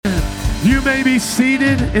You may be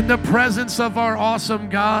seated in the presence of our awesome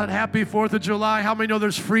God. Happy 4th of July. How many know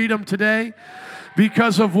there's freedom today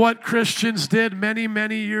because of what Christians did many,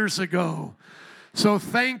 many years ago? So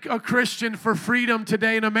thank a Christian for freedom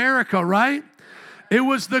today in America, right? It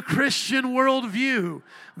was the Christian worldview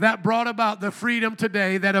that brought about the freedom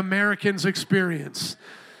today that Americans experience.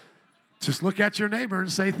 Just look at your neighbor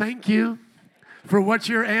and say thank you for what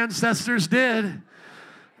your ancestors did.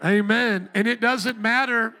 Amen. And it doesn't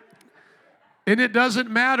matter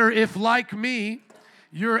if, like me,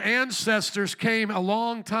 your ancestors came a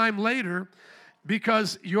long time later,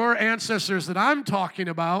 because your ancestors that I'm talking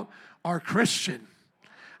about are Christian.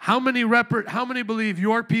 How many believe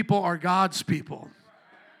your people are God's people?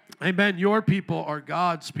 Amen. Your people are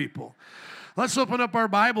God's people. Let's open up our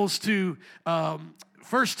Bibles to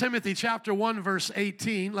 1 Timothy chapter 1, verse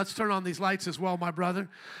 18. Let's turn on these lights as well, my brother.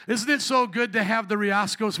 Isn't it so good to have the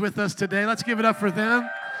Riascos with us today? Let's give it up for them.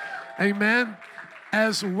 Amen.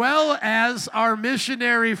 As well as our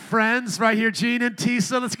missionary friends right here, Gene and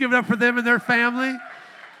Tisa. Let's give it up for them and their family.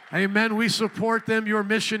 Amen. We support them. Your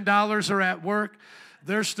mission dollars are at work.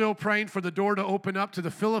 They're still praying for the door to open up to the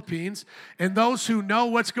Philippines. And those who know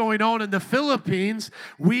what's going on in the Philippines,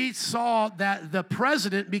 we saw that the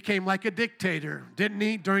president became like a dictator, didn't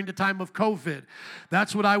he, during the time of COVID?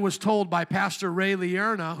 That's what I was told by Pastor Ray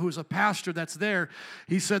Lierna, who's a pastor that's there.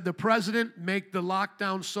 He said the president made the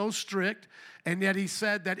lockdown so strict, and yet he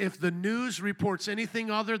said that if the news reports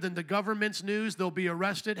anything other than the government's news, they'll be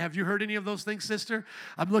arrested. Have you heard any of those things, sister?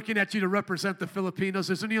 I'm looking at you to represent the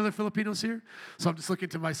Filipinos. Is there any other Filipinos here? So I'm just looking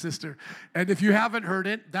to my sister. And if you haven't heard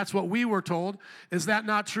it, that's what we were told. Is that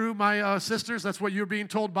not true, my sisters? That's what you're being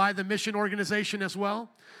told by the mission organization as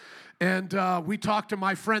well? And we talked to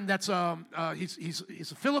my friend that's,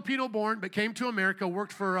 he's a Filipino-born, but came to America,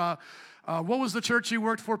 worked for, what was the church he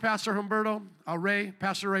worked for, Pastor Humberto?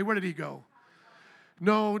 Pastor Ray, where did he go?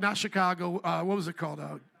 No, not Chicago. What was it called?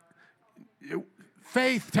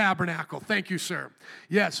 Faith Tabernacle. Thank you, sir.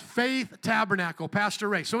 Yes, Faith Tabernacle, Pastor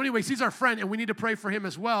Ray. So anyways, he's our friend, and we need to pray for him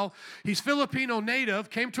as well. He's Filipino native,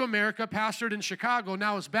 came to America, pastored in Chicago,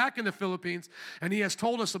 now is back in the Philippines, and he has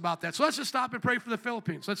told us about that. So let's just stop and pray for the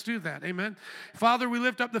Philippines. Let's do that. Amen. Father, we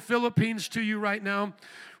lift up the Philippines to you right now.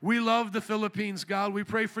 We love the Philippines, God. We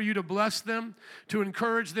pray for you to bless them, to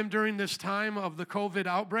encourage them during this time of the COVID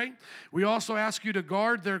outbreak. We also ask you to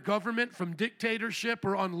guard their government from dictatorship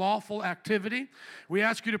or unlawful activity. We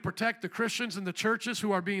ask you to protect the Christians and the churches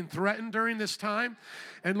who are being threatened during this time.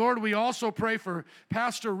 And Lord, we also pray for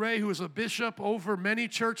Pastor Ray, who is a bishop over many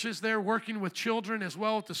churches there, working with children as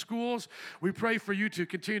well at the schools. We pray for you to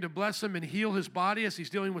continue to bless him and heal his body as he's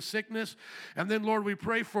dealing with sickness. And then, Lord, we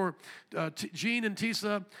pray for Gene and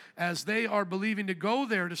Tisa as they are believing to go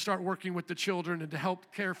there to start working with the children and to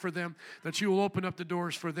help care for them, that you will open up the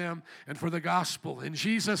doors for them and for the gospel. In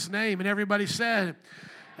Jesus' name. And everybody said,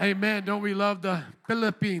 amen. Don't we love the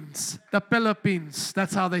Philippines? The Philippines.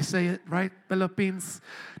 That's how they say it, right? Philippines.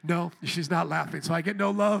 No, she's not laughing, so I get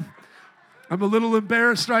no love. I'm a little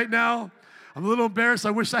embarrassed right now. I'm a little embarrassed.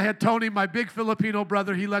 I wish I had Tony, my big Filipino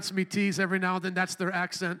brother. He lets me tease every now and then. That's their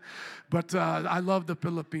accent. But I love the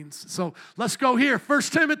Philippines. So let's go here. 1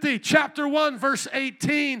 Timothy chapter 1, verse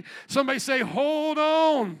 18. Somebody say, hold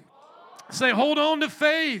on. Say, hold on to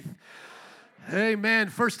faith. Amen.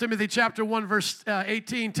 1 Timothy chapter 1, verse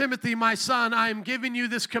 18. Timothy, my son, I am giving you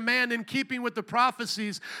this command in keeping with the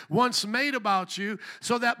prophecies once made about you,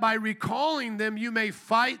 so that by recalling them you may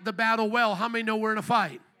fight the battle well. How many know we're in a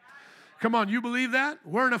fight? Come on, you believe that?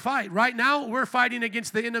 We're in a fight. Right now, we're fighting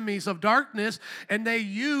against the enemies of darkness, and they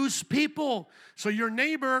use people. So your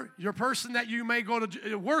neighbor, your person that you may go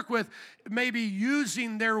to work with, may be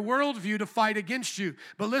using their worldview to fight against you.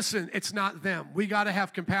 But listen, it's not them. We got to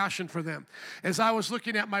have compassion for them. As I was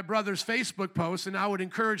looking at my brother's Facebook post, and I would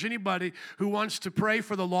encourage anybody who wants to pray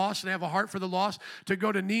for the lost and have a heart for the lost to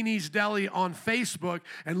go to Nini's Deli on Facebook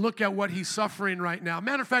and look at what he's suffering right now.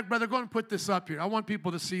 Matter of fact, brother, go and put this up here. I want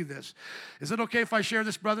people to see this. Is it okay if I share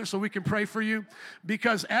this, brother, so we can pray for you?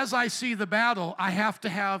 Because as I see the battle, I have to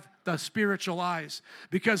have the spiritual eyes,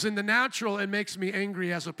 because in the natural it makes me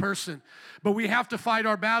angry as a person. But we have to fight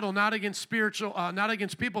our battle not against people,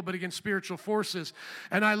 but against spiritual forces.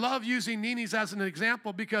 And I love using Nini's as an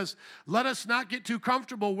example, because let us not get too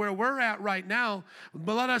comfortable where we're at right now,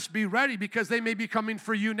 but let us be ready, because they may be coming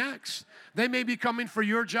for you next. They may be coming for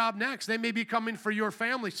your job next. They may be coming for your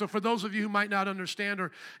family. So for those of you who might not understand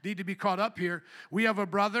or need to be caught up here, we have a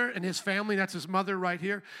brother and his family, that's his mother right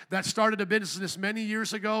here, that started a business many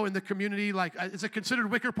years ago in the community. Like, is it considered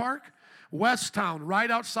Wicker Park? West Town, right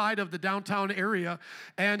outside of the downtown area,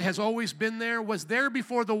 and has always been there, was there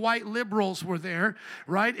before the white liberals were there,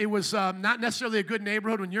 right? It was not necessarily a good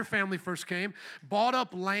neighborhood when your family first came. Bought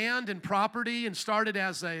up land and property and started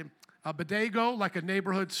as a bodega, like a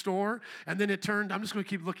neighborhood store, and then it turned, I'm just going to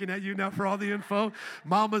keep looking at you now for all the info.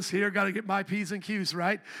 Mama's here, got to get my P's and Q's,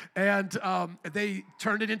 right? And they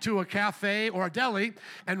turned it into a cafe or a deli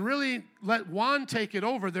and really let Juan take it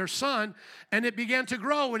over, their son, and it began to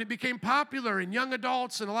grow, and it became popular, and young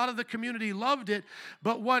adults and a lot of the community loved it.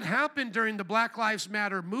 But what happened during the Black Lives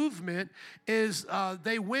Matter movement is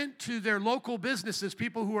they went to their local businesses,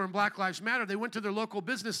 people who were in Black Lives Matter, they went to their local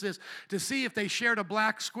businesses to see if they shared a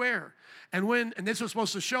black square. And this was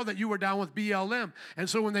supposed to show that you were down with BLM. And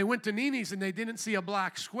so when they went to Nini's and they didn't see a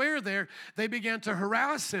black square there, they began to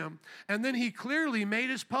harass him. And then he clearly made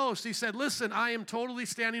his post. He said, listen, I am totally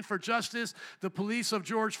standing for justice. The police of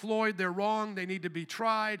George Floyd, they're wrong. They need to be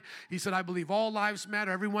tried. He said, I believe all lives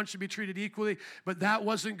matter. Everyone should be treated equally. But that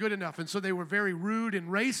wasn't good enough. And so they were very rude and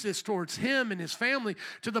racist towards him and his family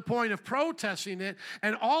to the point of protesting it.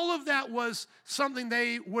 And all of that was something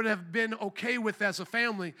they would have been okay with as a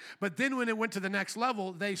family. But then when it went to the next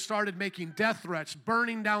level, they started making death threats,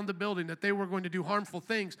 burning down the building, that they were going to do harmful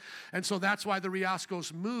things. And so that's why the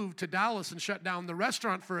Riascos moved to Dallas and shut down the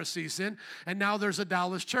restaurant for a season. And now there's a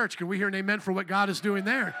Dallas church. Can we hear an amen for what God is doing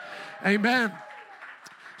there? Amen.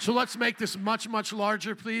 So let's make this much, much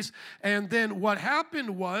larger, please. And then what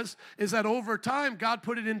happened is that over time, God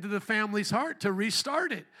put it into the family's heart to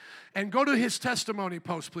restart it. And go to his testimony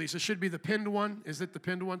post, please. It should be the pinned one. Is it the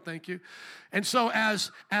pinned one? Thank you. And so as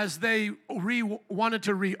they wanted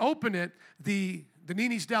to reopen it, the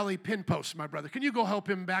Nini's Deli pin post, my brother. Can you go help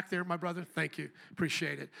him back there, my brother? Thank you.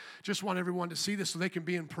 Appreciate it. Just want everyone to see this so they can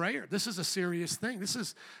be in prayer. This is a serious thing. This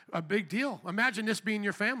is a big deal. Imagine this being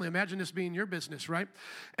your family. Imagine this being your business, right?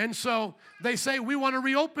 And so they say, we want to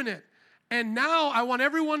reopen it. And now I want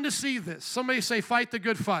everyone to see this. Somebody say, fight the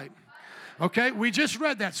good fight. Okay, we just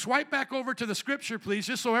read that. Swipe back over to the scripture, please,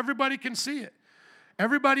 just so everybody can see it.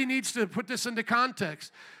 Everybody needs to put this into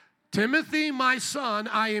context. Timothy, my son,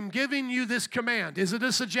 I am giving you this command. Is it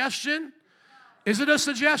a suggestion? Is it a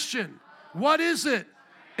suggestion? What is it?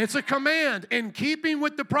 It's a command in keeping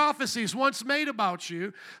with the prophecies once made about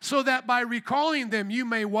you, so that by recalling them you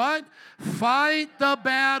may what? Fight the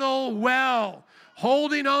battle well,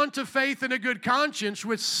 holding on to faith and a good conscience,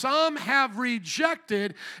 which some have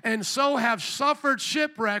rejected and so have suffered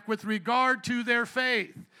shipwreck with regard to their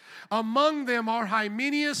faith. Among them are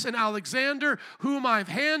Hymenaeus and Alexander, whom I've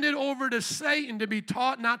handed over to Satan to be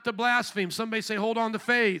taught not to blaspheme. Somebody say, hold on to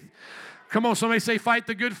faith. Come on, somebody say, fight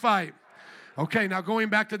the good fight. Okay, now going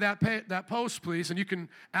back to that post, please, and you can,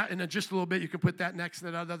 in just a little bit, you can put that next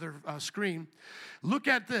to that other screen. Look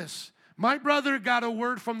at this. My brother got a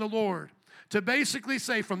word from the Lord to basically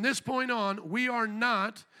say, from this point on, we are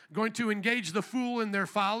not going to engage the fool in their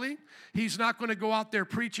folly. He's not going to go out there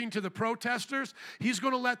preaching to the protesters. He's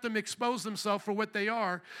going to let them expose themselves for what they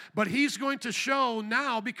are. But he's going to show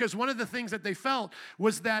now, because one of the things that they felt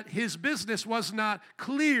was that his business was not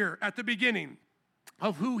clear at the beginning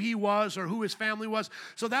of who he was or who his family was.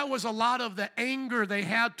 So that was a lot of the anger they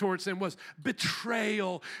had towards him, was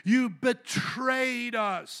betrayal. You betrayed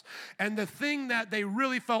us. And the thing that they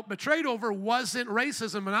really felt betrayed over wasn't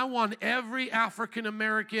racism. And I want every African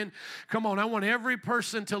American, come on, I want every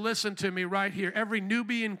person to listen to me right here. Every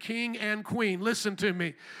Nubian king and queen, listen to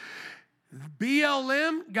me.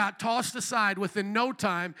 BLM got tossed aside within no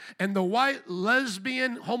time, and the white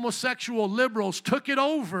lesbian homosexual liberals took it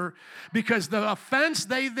over, because the offense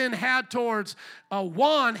they then had towards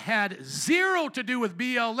Juan had zero to do with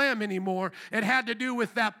BLM anymore. It had to do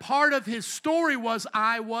with that part of his story was,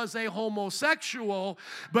 I was a homosexual,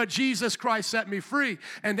 but Jesus Christ set me free.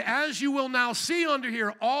 And as you will now see under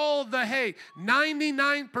here, all the hate,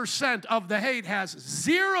 99% of the hate has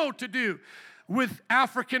zero to do with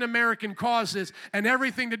African American causes and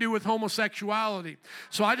everything to do with homosexuality.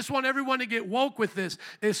 So I just want everyone to get woke with this,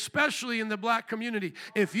 especially in the black community.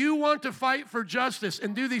 If you want to fight for justice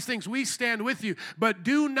and do these things, we stand with you. But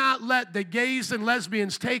do not let the gays and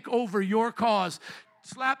lesbians take over your cause.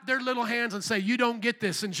 Slap their little hands and say, you don't get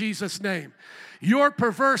this in Jesus' name. Your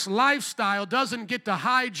perverse lifestyle doesn't get to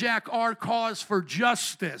hijack our cause for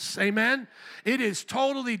justice. Amen? It is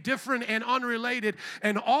totally different and unrelated.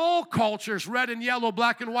 And all cultures, red and yellow,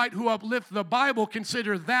 black and white, who uplift the Bible,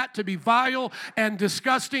 consider that to be vile and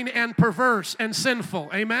disgusting and perverse and sinful.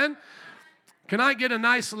 Amen? Can I get a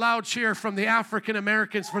nice loud cheer from the African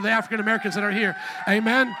Americans, for the African Americans that are here?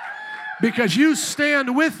 Amen? Because you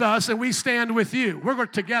stand with us and we stand with you. We're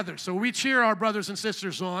together. So we cheer our brothers and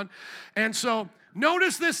sisters on. And so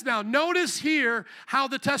Notice this now. Notice here how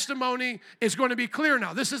the testimony is going to be clear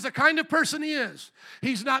now. This is the kind of person he is.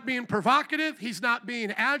 He's not being provocative. He's not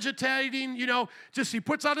being agitating, just he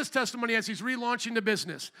puts out his testimony as he's relaunching the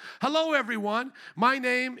business. Hello, everyone. My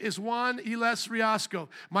name is Juan Iles Riasco.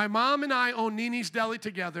 My mom and I own Nini's Deli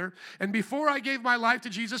together, and before I gave my life to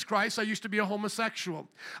Jesus Christ, I used to be a homosexual.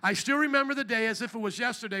 I still remember the day as if it was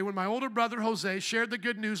yesterday when my older brother Jose shared the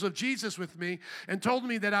good news of Jesus with me and told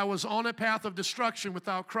me that I was on a path of destruction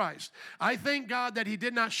without Christ. I thank God that he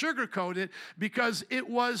did not sugarcoat it because it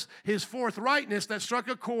was his forthrightness that struck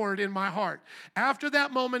a chord in my heart. After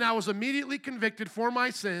that moment, I was immediately convicted for my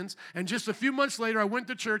sins, and just a few months later, I went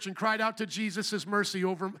to church and cried out for Jesus' mercy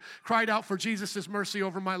over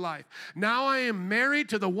my life. Now I am married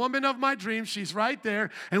to the woman of my dreams. She's right there,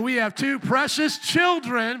 and we have 2 precious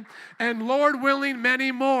children, and Lord willing,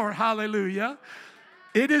 many more. Hallelujah.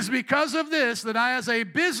 It is because of this that I, as a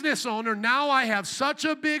business owner, now I have such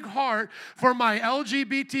a big heart for my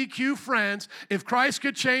LGBTQ friends. If Christ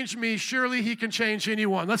could change me, surely he can change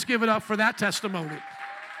anyone. Let's give it up for that testimony.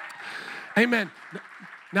 Amen.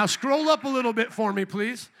 Now scroll up a little bit for me,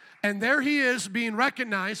 please. And there he is being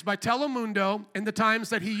recognized by Telemundo in the times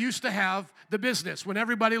that he used to have the business, when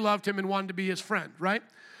everybody loved him and wanted to be his friend, right?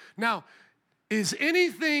 Now,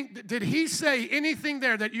 did he say anything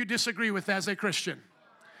there that you disagree with as a Christian?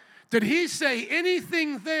 Did he say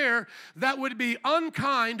anything there that would be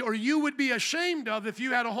unkind or you would be ashamed of if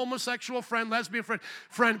you had a homosexual friend, lesbian friend?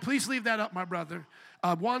 Friend, please leave that up, my brother.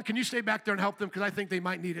 Juan, can you stay back there and help them? Because I think they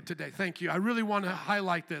might need it today. Thank you. I really want to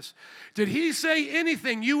highlight this. Did he say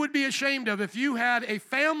anything you would be ashamed of if you had a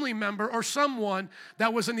family member or someone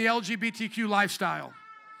that was in the LGBTQ lifestyle?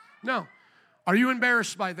 No. Are you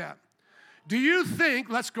embarrassed by that? Do you think,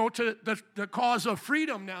 let's go to the cause of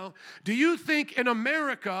freedom now. Do you think in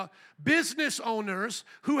America, business owners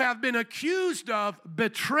who have been accused of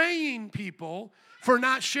betraying people for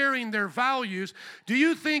not sharing their values, do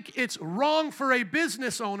you think it's wrong for a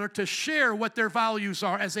business owner to share what their values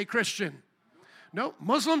are as a Christian? No,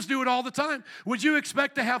 Muslims do it all the time. Would you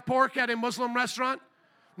expect to have pork at a Muslim restaurant?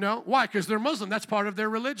 No. Why? Because they're Muslim. That's part of their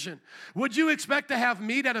religion. Would you expect to have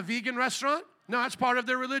meat at a vegan restaurant? No, that's part of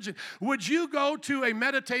their religion. Would you go to a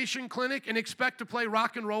meditation clinic and expect to play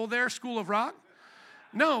rock and roll there, School of Rock?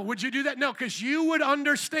 No. Would you do that? No, because you would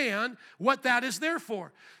understand what that is there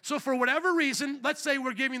for. So for whatever reason, let's say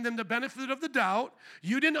we're giving them the benefit of the doubt.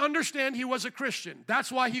 You didn't understand he was a Christian.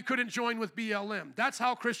 That's why he couldn't join with BLM. That's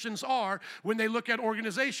how Christians are when they look at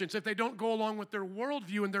organizations. If they don't go along with their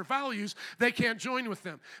worldview and their values, they can't join with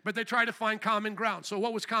them. But they try to find common ground. So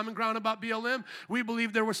what was common ground about BLM? We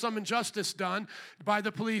believe there was some injustice done by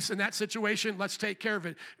the police in that situation. Let's take care of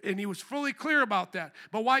it. And he was fully clear about that.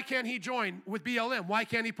 But why can't he join with BLM? Why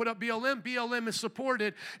can't he put up BLM? BLM is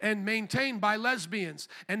supported and maintained by lesbians,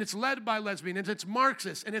 and it's led by lesbians, and it's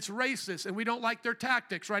Marxist, and it's racist, and we don't like their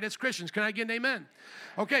tactics, right, as Christians. Can I get an amen?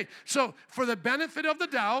 Okay, so for the benefit of the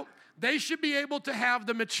doubt, they should be able to have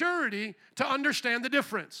the maturity to understand the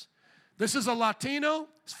difference. This is a Latino.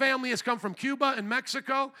 His family has come from Cuba and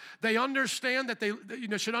Mexico. They understand that they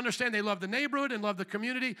should understand they love the neighborhood and love the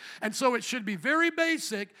community, and so it should be very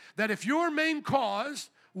basic that if your main cause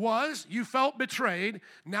was you felt betrayed,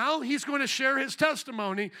 now he's going to share his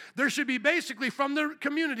testimony. There should be basically from the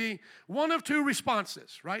community one of 2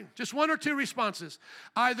 responses, right? Just 1 or 2 responses.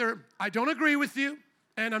 Either I don't agree with you,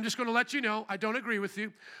 and I'm just going to let you know I don't agree with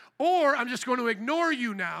you, or I'm just going to ignore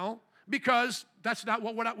you now because that's not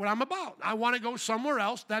what I'm about. I want to go somewhere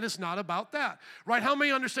else that is not about that, right? How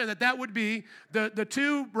many understand that that would be the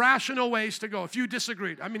 2 rational ways to go if you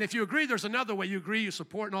disagreed? I mean, if you agree, there's another way. You agree, you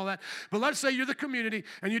support and all that. But let's say you're the community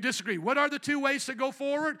and you disagree. What are the 2 ways to go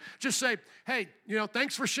forward? Just say, hey,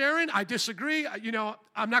 thanks for sharing. I disagree.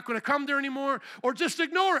 I'm not going to come there anymore. Or just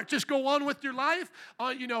ignore it. Just go on with your life,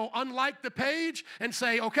 unlike the page and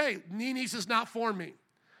say, okay, Nini's is not for me.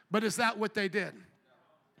 But is that what they did?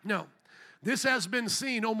 No. This has been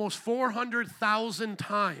seen almost 400,000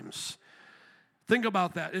 times. Think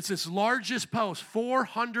about that. It's its largest post.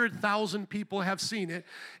 400,000 people have seen it.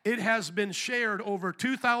 It has been shared over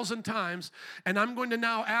 2,000 times. And I'm going to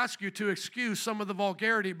now ask you to excuse some of the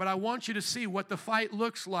vulgarity, but I want you to see what the fight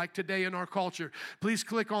looks like today in our culture. Please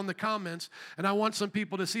click on the comments, and I want some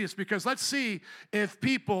people to see this, because let's see if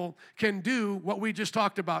people can do what we just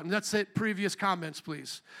talked about. And let's hit previous comments,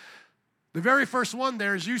 please. The very first one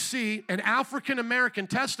there is you see an African-American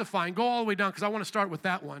testifying. Go all the way down because I want to start with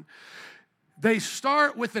that one. They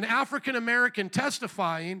start with an African-American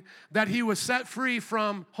testifying that he was set free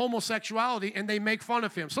from homosexuality, and they make fun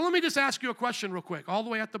of him. So let me just ask you a question real quick, all the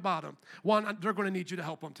way at the bottom. One, they're going to need you to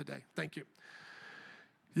help them today. Thank you.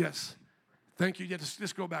 Yes. Thank you. Yeah,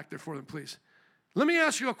 just go back there for them, please. Let me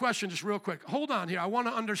ask you a question just real quick. Hold on here. I want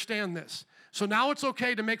to understand this. So now it's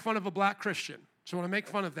okay to make fun of a black Christian. So I want to make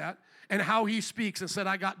fun of that and how he speaks and said,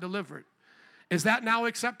 I got delivered. Is that now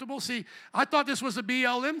acceptable? See, I thought this was a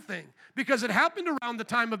BLM thing because it happened around the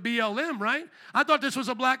time of BLM, right? I thought this was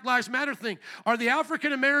a Black Lives Matter thing. Are the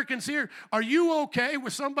African Americans here, are you okay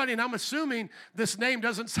with somebody, and I'm assuming this name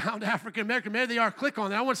doesn't sound African American, maybe they are, click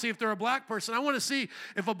on that. I want to see if they're a black person. I want to see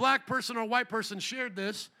if a black person or a white person shared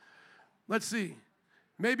this. Let's see.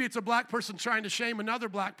 Maybe it's a black person trying to shame another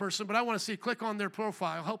black person, but I want to see, click on their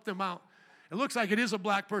profile, help them out. It looks like it is a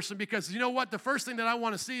black person because you know what? The first thing that I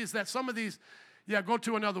want to see is that some of these, go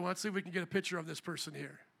to another one. Let's see if we can get a picture of this person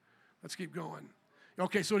here. Let's keep going.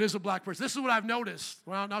 Okay, so it is a black person. This is what I've noticed.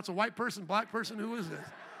 Well, now it's a white person, black person. Who is this?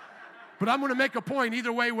 But I'm going to make a point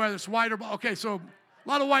either way, whether it's white or black. Okay, so a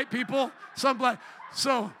lot of white people, some black.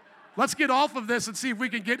 So let's get off of this and see if we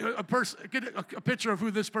can get a picture of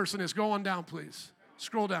who this person is. Go on down, please.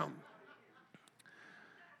 Scroll down.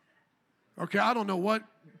 Okay, I don't know what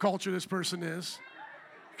culture this person is.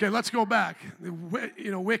 Okay, let's go back.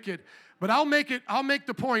 Wicked. But I'll make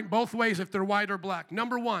the point both ways if they're white or black.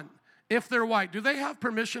 Number one, if they're white, do they have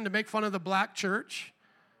permission to make fun of the black church?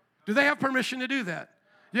 Do they have permission to do that?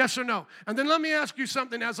 Yes or no? And then let me ask you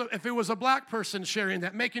something, if it was a black person sharing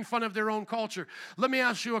that, making fun of their own culture. Let me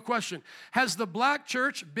ask you a question. Has the black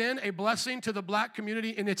church been a blessing to the black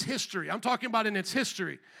community in its history? I'm talking about in its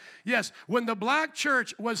history. Yes, when the black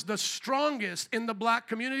church was the strongest in the black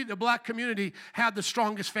community had the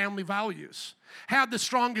strongest family values, had the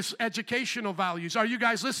strongest educational values. Are you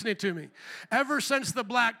guys listening to me? Ever since the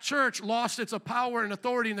black church lost its power and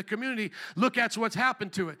authority in the community, look at what's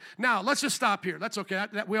happened to it. Now, let's just stop here. That's okay.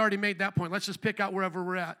 We already made that point. Let's just pick out wherever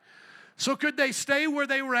we're at. So could they stay where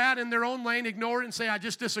they were at in their own lane, ignore it, and say, I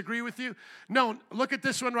just disagree with you? No, look at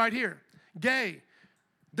this one right here. Gay.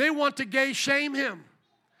 They want to gay shame him.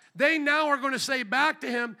 They now are going to say back to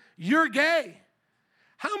him, you're gay.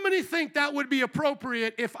 How many think that would be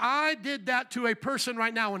appropriate if I did that to a person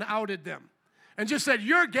right now and outed them and just said,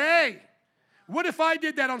 you're gay? What if I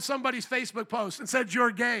did that on somebody's Facebook post and said,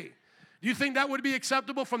 you're gay? Do you think that would be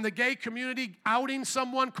acceptable from the gay community, outing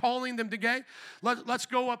someone, calling them to gay? Let's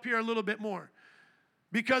go up here a little bit more.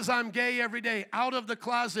 Because I'm gay every day, out of the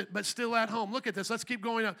closet, but still at home. Look at this. Let's keep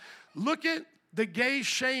going up. Look at the gay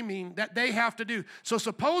shaming that they have to do. So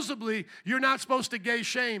supposedly, you're not supposed to gay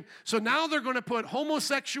shame. So now they're going to put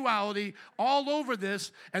homosexuality all over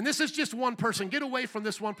this, and this is just one person. Get away from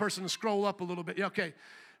this one person and scroll up a little bit. Yeah, okay,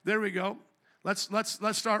 there we go. Let's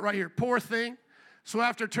start right here. Poor thing. So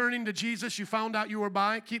after turning to Jesus, you found out you were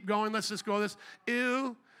bi. Keep going. Let's just go this.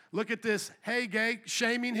 Ew. Look at this. Hey, gay.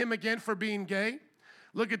 Shaming him again for being gay.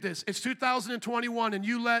 Look at this. It's 2021, and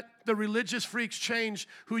you let the religious freaks change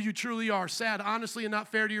who you truly are. Sad, honestly, and not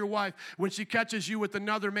fair to your wife when she catches you with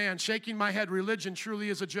another man. Shaking my head, religion truly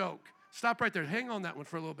is a joke. Stop right there. Hang on that one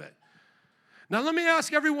for a little bit. Now, let me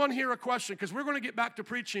ask everyone here a question, because we're going to get back to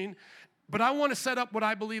preaching, but I want to set up what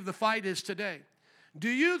I believe the fight is today. Do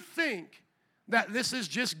you think that this is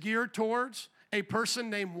just geared towards a person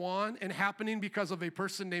named Juan and happening because of a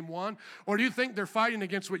person named Juan? Or do you think they're fighting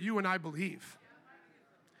against what you and I believe?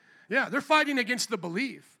 Yeah, they're fighting against the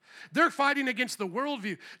belief. They're fighting against the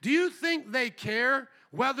worldview. Do you think they care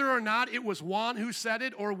whether or not it was Juan who said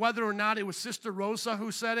it, or whether or not it was Sister Rosa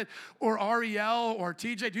who said it, or Ariel or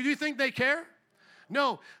TJ? Do you think they care?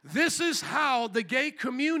 No, this is how the gay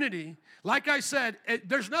community, like I said,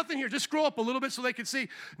 there's nothing here. Just scroll up a little bit so they can see.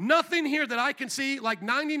 Nothing here that I can see, like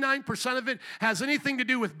 99% of it, has anything to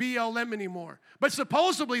do with BLM anymore. But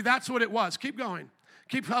supposedly that's what it was. Keep going.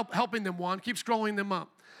 Keep helping them, Juan. Keep scrolling them up.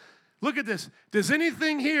 Look at this. Does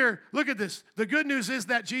anything here, look at this. The good news is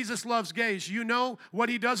that Jesus loves gays. You know what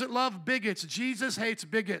he doesn't love? Bigots. Jesus hates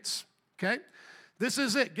bigots. Okay? This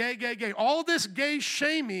is it. Gay, gay, gay. All this gay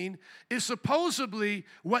shaming is supposedly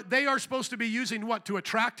what they are supposed to be using, what, to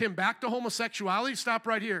attract him back to homosexuality? Stop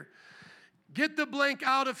right here. Get the blank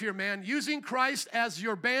out of here, man. Using Christ as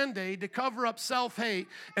your Band-Aid to cover up self-hate.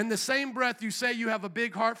 In the same breath, you say you have a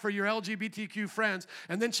big heart for your LGBTQ friends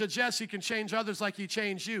and then suggest you can change others like he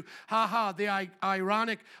changed you. Ha ha, the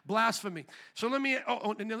ironic blasphemy. So let me,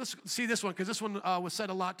 and let's see this one, because this one was said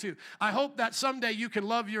a lot too. I hope that someday you can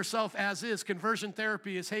love yourself as is. Conversion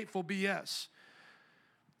therapy is hateful BS.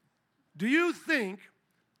 Do you think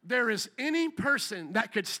there is any person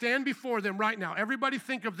that could stand before them right now? Everybody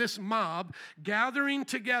think of this mob gathering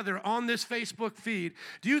together on this Facebook feed.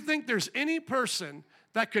 Do you think there's any person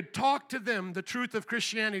that could talk to them the truth of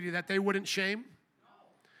Christianity that they wouldn't shame?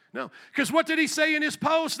 No, because what did he say in his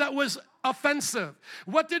post that was offensive?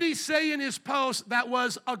 What did he say in his post that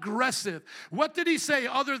was aggressive? What did he say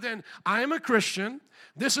other than, I am a Christian,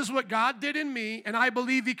 this is what God did in me, and I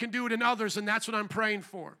believe he can do it in others, and that's what I'm praying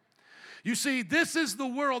for. You see, this is the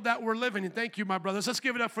world that we're living in. Thank you, my brothers. Let's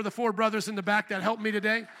give it up for the 4 brothers in the back that helped me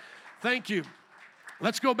today. Thank you.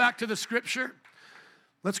 Let's go back to the scripture.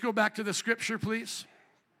 Let's go back to the scripture, please.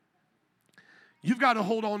 You've got to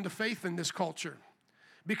hold on to faith in this culture,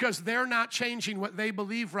 because they're not changing what they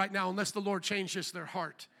believe right now unless the Lord changes their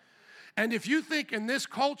heart. And if you think in this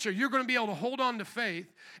culture you're going to be able to hold on to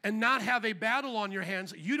faith and not have a battle on your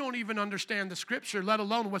hands, you don't even understand the scripture, let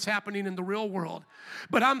alone what's happening in the real world.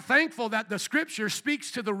 But I'm thankful that the scripture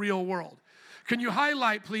speaks to the real world. Can you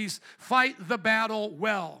highlight, please, fight the battle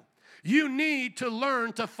well? You need to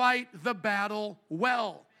learn to fight the battle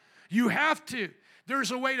well. You have to.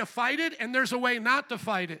 There's a way to fight it, and there's a way not to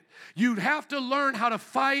fight it. You have to learn how to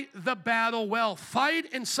fight the battle well.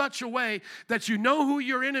 Fight in such a way that you know who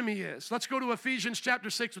your enemy is. Let's go to Ephesians chapter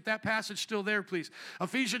 6 with that passage still there, please.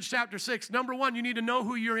 Ephesians chapter 6. Number 1, you need to know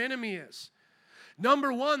who your enemy is.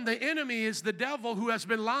 Number 1, the enemy is the devil, who has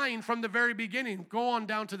been lying from the very beginning. Go on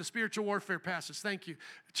down to the spiritual warfare passage. Thank you.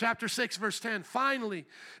 Chapter 6, verse 10. Finally,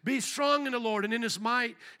 be strong in the Lord and in his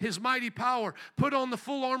might, his mighty power. Put on the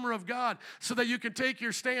full armor of God so that you can take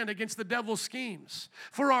your stand against the devil's schemes.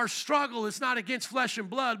 For our struggle is not against flesh and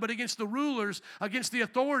blood, but against the rulers, against the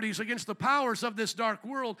authorities, against the powers of this dark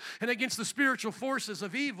world, and against the spiritual forces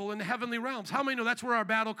of evil in the heavenly realms. How many know that's where our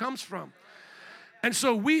battle comes from? And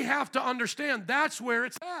so we have to understand that's where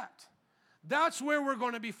it's at. That's where we're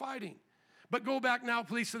going to be fighting. But go back now,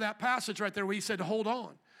 please, to that passage right there where he said, hold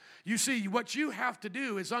on. You see, what you have to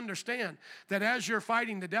do is understand that as you're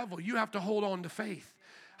fighting the devil, you have to hold on to faith.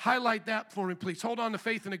 Highlight that for me, please. Hold on to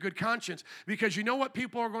faith and a good conscience. Because you know what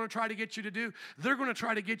people are going to try to get you to do? They're going to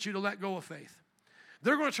try to get you to let go of faith.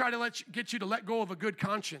 They're going to try to get you to let go of a good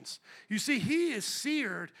conscience. You see, he is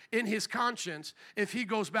seared in his conscience if he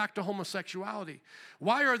goes back to homosexuality.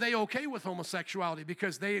 Why are they okay with homosexuality?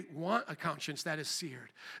 Because they want a conscience that is seared.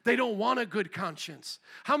 They don't want a good conscience.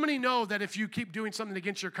 How many know that if you keep doing something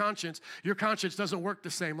against your conscience doesn't work the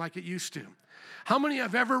same like it used to? How many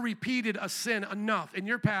have ever repeated a sin enough in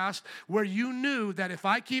your past where you knew that if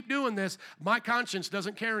I keep doing this, my conscience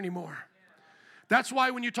doesn't care anymore? That's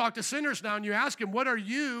why when you talk to sinners now and you ask them, what are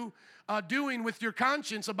you doing with your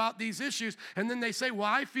conscience about these issues? And then they say, well,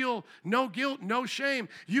 I feel no guilt, no shame.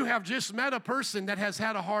 You have just met a person that has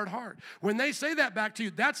had a hard heart. When they say that back to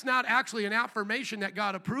you, that's not actually an affirmation that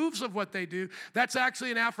God approves of what they do. That's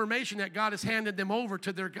actually an affirmation that God has handed them over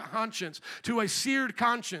to their conscience, to a seared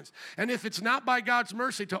conscience. And if it's not by God's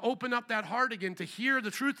mercy to open up that heart again, to hear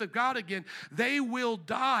the truth of God again, they will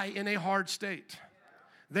die in a hard state.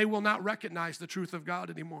 They will not recognize the truth of God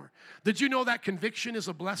anymore. Did you know that conviction is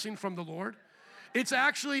a blessing from the Lord? It's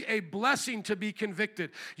actually a blessing to be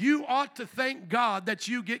convicted. You ought to thank God that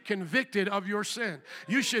you get convicted of your sin.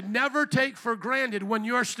 You should never take for granted when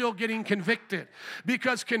you're still getting convicted,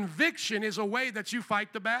 because conviction is a way that you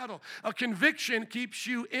fight the battle. A conviction keeps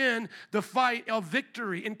you in the fight of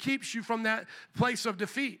victory and keeps you from that place of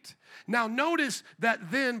defeat. Now notice that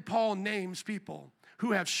then Paul names people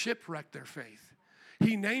who have shipwrecked their faith.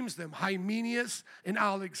 He names them Hymenaeus and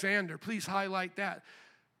Alexander. Please highlight that.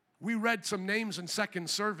 We read some names in second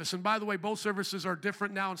service. And by the way, both services are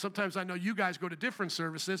different now. And sometimes I know you guys go to different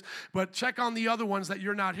services. But check on the other ones that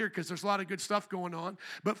you're not here, because there's a lot of good stuff going on.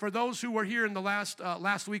 But for those who were here in the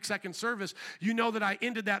last week's second service, you know that I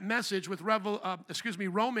ended that message with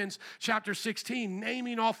Romans chapter 16,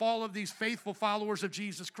 naming off all of these faithful followers of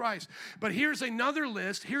Jesus Christ. But here's another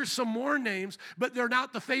list. Here's some more names, but they're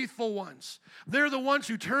not the faithful ones. They're the ones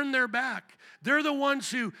who turn their back. They're the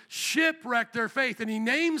ones who shipwreck their faith. And he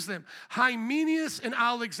names them Hymenaeus and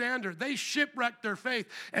Alexander. They shipwrecked their faith.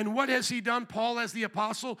 And what has he done, Paul as the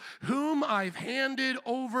apostle? Whom I've handed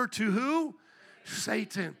over to who?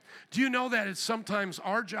 Satan. Do you know that it's sometimes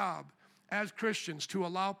our job as Christians to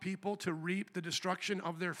allow people to reap the destruction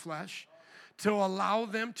of their flesh? To allow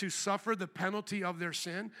them to suffer the penalty of their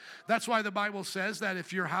sin. That's why the Bible says that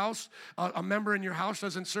if your house, a member in your house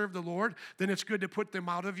doesn't serve the Lord, then it's good to put them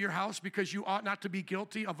out of your house, because you ought not to be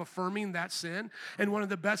guilty of affirming that sin. And one of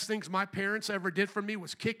the best things my parents ever did for me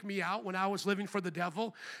was kick me out when I was living for the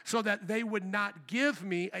devil, so that they would not give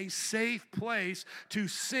me a safe place to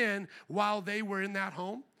sin while they were in that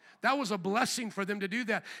home. That was a blessing for them to do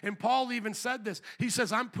that. And Paul even said this. He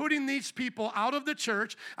says, I'm putting these people out of the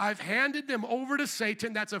church. I've handed them over to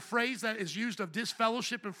Satan. That's a phrase that is used of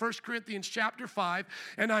disfellowship in 1 Corinthians chapter 5.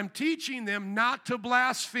 And I'm teaching them not to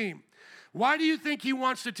blaspheme. Why do you think he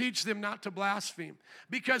wants to teach them not to blaspheme?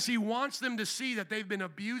 Because he wants them to see that they've been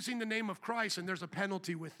abusing the name of Christ, and there's a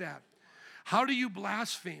penalty with that. How do you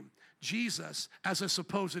blaspheme Jesus as a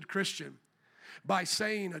supposed Christian? By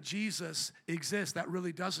saying a Jesus exists that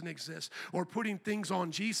really doesn't exist, or putting things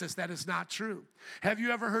on Jesus that is not true. Have you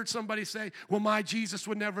ever heard somebody say, well, my Jesus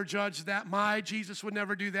would never judge that, my Jesus would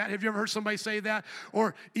never do that? Have you ever heard somebody say that?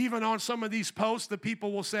 Or even on some of these posts, the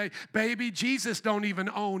people will say, baby, Jesus don't even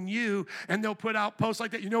own you, and they'll put out posts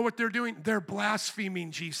like that. You know what they're doing? They're blaspheming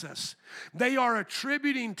Jesus. They are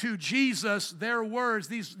attributing to Jesus their words,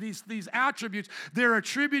 these attributes. They're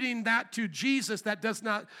attributing that to Jesus that does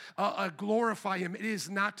not glorify him. It is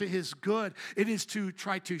not to his good. It is to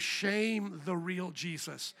try to shame the real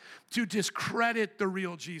Jesus, to discredit the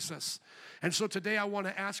real Jesus. And so today I want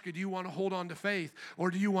to ask you, do you want to hold on to faith,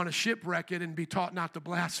 or do you want to shipwreck it and be taught not to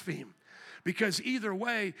blaspheme? Because either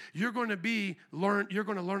way, you're going to learn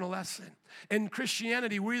a lesson. In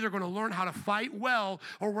Christianity, we're either going to learn how to fight well,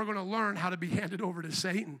 or we're going to learn how to be handed over to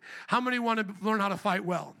Satan. How many want to learn how to fight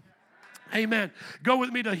well? Amen. Go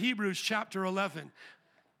with me to Hebrews chapter 11.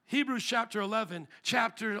 Hebrews chapter 11,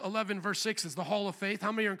 verse 6 is the hall of faith.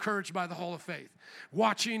 How many are encouraged by the hall of faith?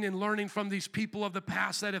 Watching and learning from these people of the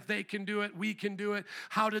past that if they can do it, we can do it.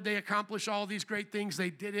 How did they accomplish all these great things? They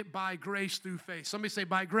did it by grace through faith. Somebody say,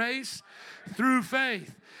 by grace through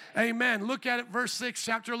faith. Amen. Look at it, verse 6,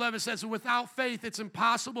 chapter 11 says, without faith, it's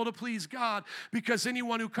impossible to please God, because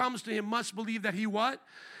anyone who comes to him must believe that he what?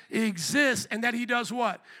 Exists, and that he does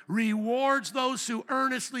what? Rewards those who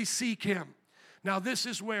earnestly seek him. Now, this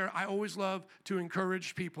is where I always love to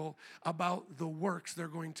encourage people about the works they're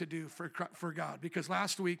going to do for God. Because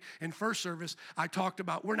last week in first service, I talked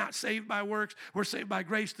about we're not saved by works. We're saved by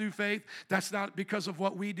grace through faith. That's not because of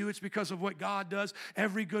what we do. It's because of what God does.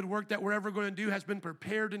 Every good work that we're ever going to do has been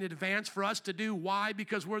prepared in advance for us to do. Why?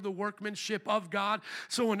 Because we're the workmanship of God.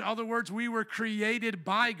 So in other words, we were created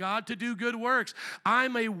by God to do good works.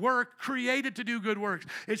 I'm a work created to do good works.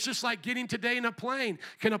 It's just like getting today in a plane.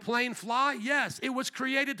 Can a plane fly? Yes. It was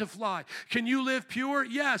created to fly. Can you live pure?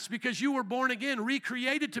 Yes, because you were born again,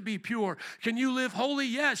 recreated to be pure. Can you live holy?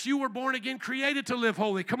 Yes, you were born again, created to live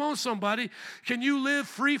holy. Come on, somebody. Can you live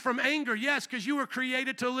free from anger? Yes, because you were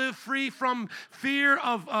created to live free from fear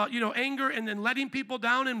of anger and then letting people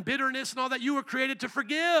down and bitterness and all that. You were created to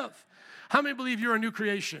forgive. How many believe you're a new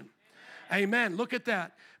creation? Amen. Look at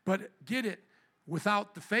that. But get it,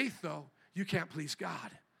 without the faith, though, you can't please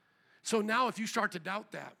God. So now if you start to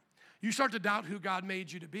doubt that, you start to doubt who God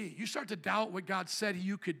made you to be. You start to doubt what God said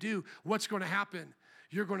you could do. What's going to happen?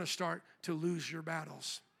 You're going to start to lose your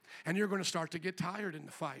battles. And you're going to start to get tired in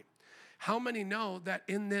the fight. How many know that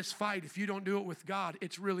in this fight, if you don't do it with God,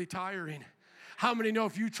 it's really tiring? How many know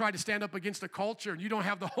if you try to stand up against a culture and you don't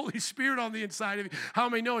have the Holy Spirit on the inside of you, how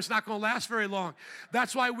many know it's not going to last very long?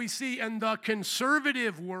 That's why we see in the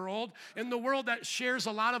conservative world, in the world that shares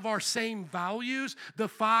a lot of our same values, the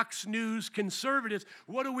Fox News conservatives,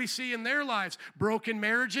 what do we see in their lives? Broken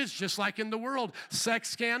marriages, just like in the world. Sex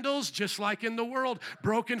scandals, just like in the world.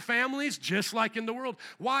 Broken families, just like in the world.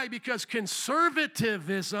 Why? Because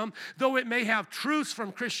conservatism, though it may have truths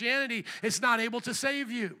from Christianity, it's not able to save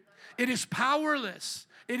you. It is powerless.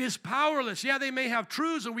 It is powerless. Yeah, they may have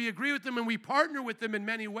truths, and we agree with them, and we partner with them in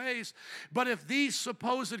many ways. But if these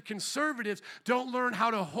supposed conservatives don't learn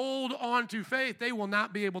how to hold on to faith, they will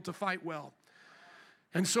not be able to fight well.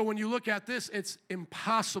 And so when you look at this, it's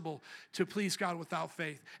impossible to please God without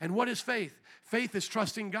faith. And what is faith? Faith is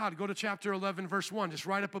trusting God. Go to chapter 11, verse 1, just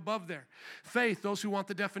right up above there. Faith, those who want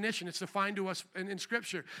the definition, it's defined to us in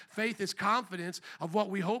Scripture. Faith is confidence of what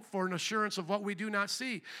we hope for and assurance of what we do not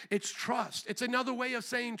see. It's trust. It's another way of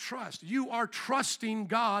saying trust. You are trusting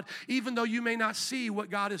God even though you may not see what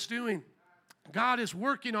God is doing. God is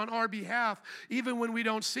working on our behalf even when we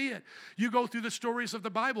don't see it. You go through the stories of the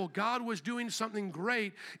Bible. God was doing something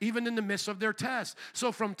great even in the midst of their tests.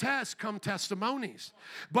 So from tests come testimonies.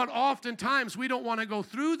 But oftentimes we don't want to go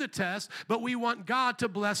through the test, but we want God to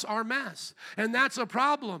bless our mess. And that's a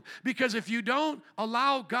problem, because if you don't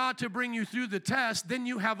allow God to bring you through the test, then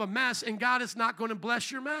you have a mess and God is not going to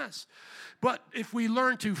bless your mess. But if we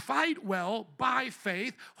learn to fight well by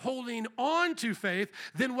faith, holding on to faith,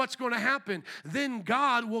 then what's going to happen? Then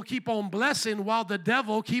God will keep on blessing while the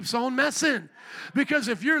devil keeps on messing. Because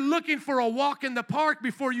if you're looking for a walk in the park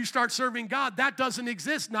before you start serving God, that doesn't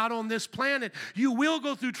exist, not on this planet. You will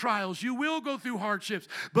go through trials. You will go through hardships.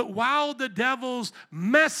 But while the devil's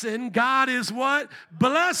messing, God is what?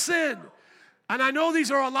 Blessing. And I know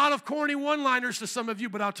these are a lot of corny one-liners to some of you,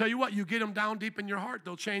 but I'll tell you what, you get them down deep in your heart.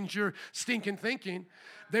 They'll change your stinking thinking.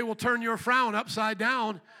 They will turn your frown upside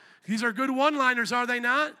down. These are good one-liners, are they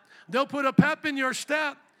not? They'll put a pep in your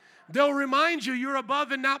step. They'll remind you you're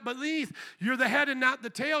above and not beneath. You're the head and not the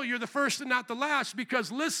tail. You're the first and not the last.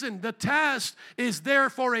 Because listen, the test is there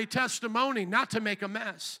for a testimony, not to make a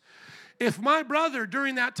mess. If my brother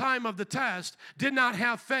during that time of the test did not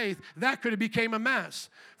have faith, that could have became a mess.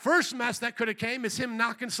 First mess that could have came is him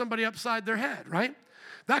knocking somebody upside their head, right?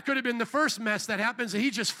 That could have been the first mess that happens.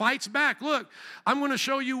 He just fights back. Look, I'm going to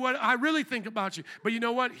show you what I really think about you. But you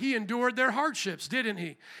know what? He endured their hardships, didn't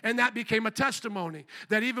he? And that became a testimony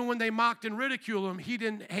that even when they mocked and ridiculed him, he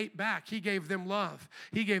didn't hate back. He gave them love.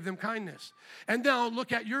 He gave them kindness. And now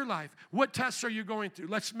look at your life. What tests are you going through?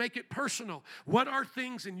 Let's make it personal. What are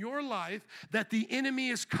things in your life that the enemy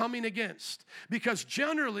is coming against? Because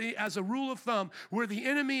generally, as a rule of thumb, where the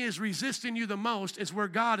enemy is resisting you the most is where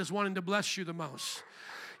God is wanting to bless you the most.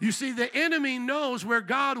 You see, the enemy knows where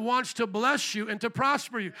God wants to bless you and to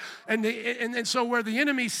prosper you. And so where the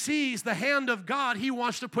enemy sees the hand of God, he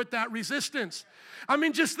wants to put that resistance. I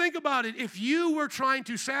mean, just think about it. If you were trying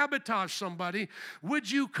to sabotage somebody, would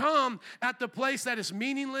you come at the place that is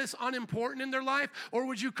meaningless, unimportant in their life? Or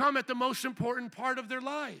would you come at the most important part of their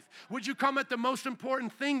life? Would you come at the most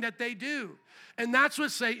important thing that they do? And that's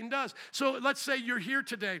what Satan does. So let's say you're here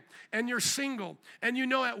today and you're single and you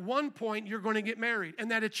know at one point you're going to get married and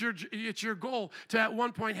that it's your goal to at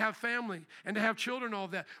one point have family and to have children, all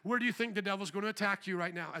of that. Where do you think the devil's going to attack you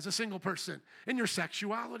right now as a single person? In your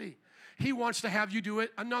sexuality. He wants to have you do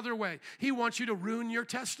it another way. He wants you to ruin your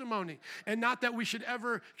testimony. And not that we should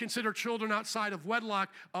ever consider children outside of wedlock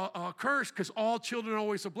a curse, because all children are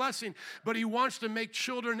always a blessing. But he wants to make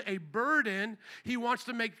children a burden. He wants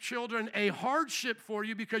to make children a hardship for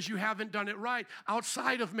you because you haven't done it right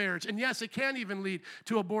outside of marriage. And yes, it can even lead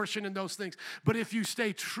to abortion and those things. But if you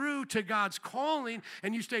stay true to God's calling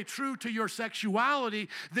and you stay true to your sexuality,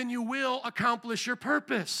 then you will accomplish your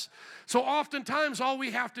purpose. So oftentimes all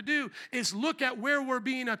we have to do is look at where we're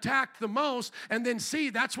being attacked the most and then see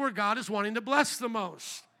that's where God is wanting to bless the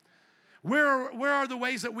most. Where are the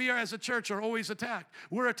ways that we are as a church are always attacked?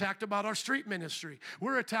 We're attacked about our street ministry.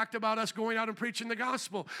 We're attacked about us going out and preaching the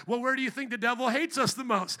gospel. Well, where do you think the devil hates us the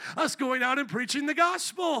most? Us going out and preaching the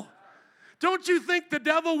gospel. Don't you think the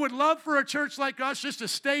devil would love for a church like us just to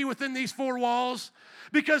stay within these four walls?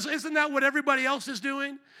 Because isn't that what everybody else is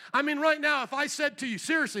doing? I mean, right now, if I said to you,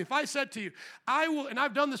 seriously, if I said to you, I will, and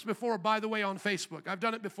I've done this before, by the way, on Facebook. I've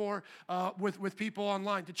done it before with people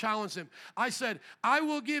online to challenge them. I said, I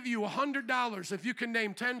will give you $100 if you can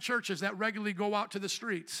name 10 churches that regularly go out to the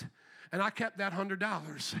streets. And I kept that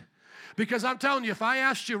 $100. Because I'm telling you, if I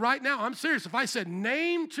asked you right now, I'm serious, if I said,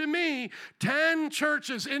 name to me 10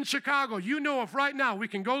 churches in Chicago, you know if right now we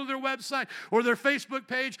can go to their website or their Facebook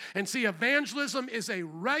page and see evangelism is a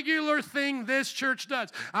regular thing this church does.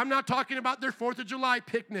 I'm not talking about their 4th of July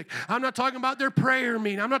picnic. I'm not talking about their prayer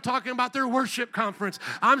meeting. I'm not talking about their worship conference.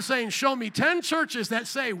 I'm saying show me 10 churches that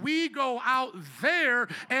say we go out there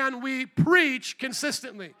and we preach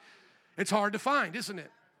consistently. It's hard to find, isn't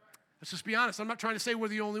it? Let's just be honest. I'm not trying to say we're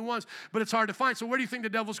the only ones, but it's hard to find. So where do you think the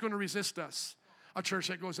devil's going to resist us? A church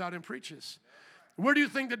that goes out and preaches. Where do you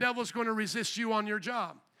think the devil's going to resist you on your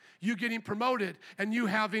job? You getting promoted and you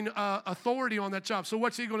having authority on that job. So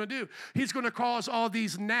what's he going to do? He's going to cause all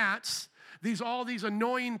these gnats, all these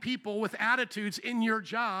annoying people with attitudes in your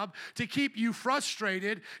job to keep you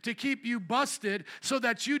frustrated, to keep you busted, so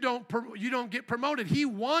that you don't get promoted. He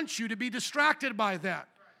wants you to be distracted by that.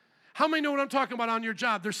 How many know what I'm talking about on your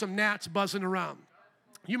job? There's some gnats buzzing around.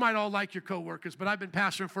 You might all like your coworkers, but I've been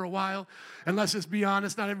pastoring for a while, and let's just be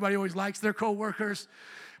honest, not everybody always likes their coworkers.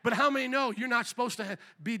 But how many know you're not supposed to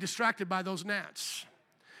be distracted by those gnats?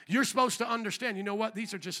 You're supposed to understand, you know what?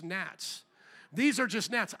 These are just gnats. These are just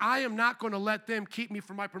gnats. I am not going to let them keep me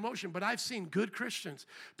from my promotion, but I've seen good Christians,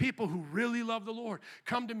 people who really love the Lord,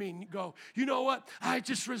 come to me and go, you know what? I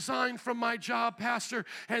just resigned from my job, Pastor,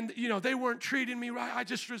 and, they weren't treating me right. I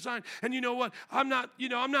just resigned. And you know what? I'm not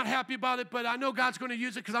happy about it, but I know God's going to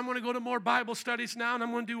use it because I'm going to go to more Bible studies now, and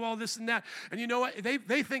I'm going to do all this and that. And you know what?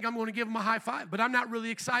 They think I'm going to give them a high five, but I'm not really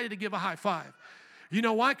excited to give a high five. You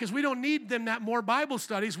know why? Because we don't need them that more Bible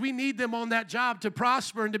studies. We need them on that job to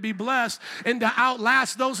prosper and to be blessed and to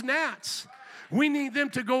outlast those gnats. We need them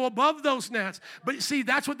to go above those gnats. But see,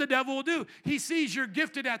 that's what the devil will do. He sees you're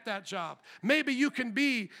gifted at that job. Maybe you can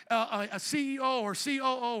be a CEO or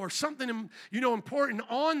COO or something, important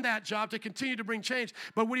on that job to continue to bring change.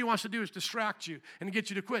 But what he wants to do is distract you and get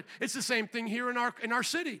you to quit. It's the same thing here in our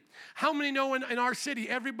city. How many know in our city,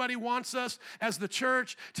 everybody wants us as the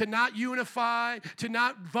church to not unify, to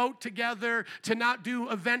not vote together, to not do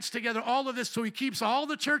events together, all of this. So he keeps all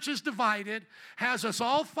the churches divided, has us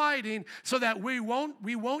all fighting so that we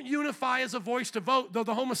won't unify as a voice to vote, though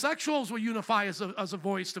the homosexuals will unify as a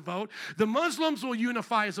voice to vote. The Muslims will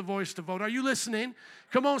unify as a voice to vote. Are you listening?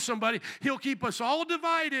 Come on, somebody. He'll keep us all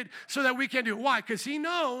divided so that we can do it. Why? Because he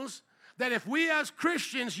knows that if we as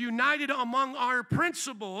Christians united among our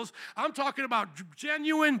principles, I'm talking about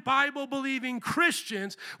genuine Bible-believing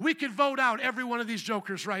Christians, we could vote out every one of these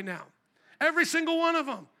jokers right now. Every single one of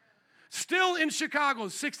them. Still in Chicago,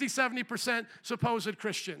 60, 70% supposed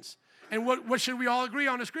Christians. And what should we all agree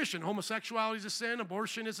on as Christian? Homosexuality is a sin,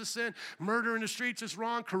 abortion is a sin, murder in the streets is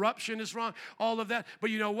wrong, corruption is wrong, all of that. But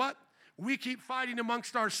you know what? We keep fighting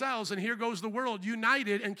amongst ourselves, and here goes the world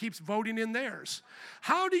united and keeps voting in theirs.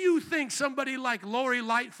 How do you think somebody like Lori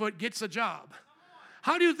Lightfoot gets a job?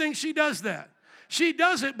 How do you think she does that? She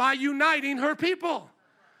does it by uniting her people.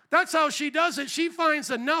 That's how she does it. She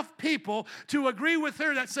finds enough people to agree with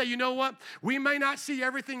her that say, you know what, we may not see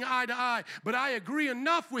everything eye to eye, but I agree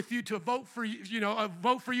enough with you to vote for you,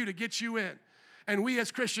 vote for you to get you in. And we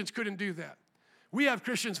as Christians couldn't do that. We have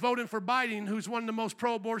Christians voting for Biden, who's one of the most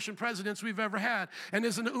pro-abortion presidents we've ever had, and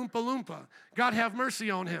is an Oompa Loompa. God have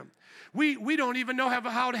mercy on him. We don't even know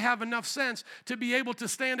how to have enough sense to be able to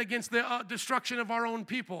stand against the destruction of our own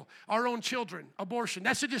people, our own children, abortion.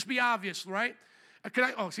 That should just be obvious, right?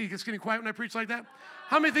 See, it's getting quiet when I preach like that?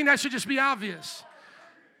 How many think that should just be obvious?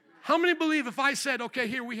 How many believe if I said, okay,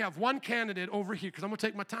 here we have one candidate over here, because I'm going to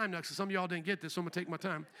take my time now, because some of y'all didn't get this, so I'm going to take my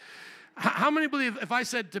time. How many believe if I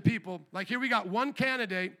said to people, like here we got one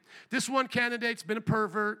candidate, this one candidate's been a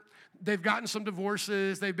pervert, they've gotten some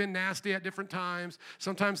divorces, they've been nasty at different times,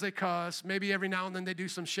 sometimes they cuss, maybe every now and then they do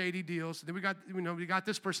some shady deals. Then we got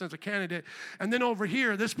this person as a candidate, and then over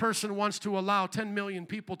here, this person wants to allow 10 million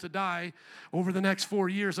people to die over the next 4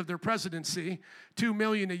 years of their presidency, 2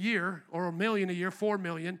 million a year, or 1 million a year, 4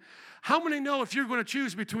 million. How many know if you're going to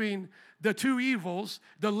choose between the two evils,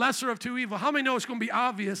 the lesser of two evils, how many know it's going to be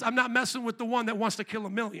obvious? I'm not messing with the one that wants to kill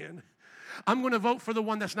 1 million. I'm going to vote for the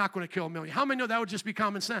one that's not going to kill 1 million. How many know that would just be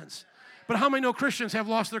common sense? But how many know Christians have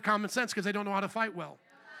lost their common sense because they don't know how to fight well?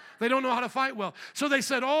 They don't know how to fight well. So they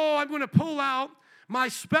said, I'm going to pull out my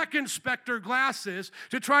speck inspector glasses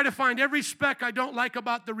to try to find every speck I don't like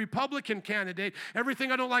about the Republican candidate,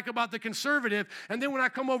 everything I don't like about the conservative, and then when I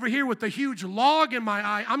come over here with the huge log in my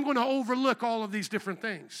eye, I'm going to overlook all of these different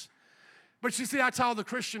things. But you see, that's how the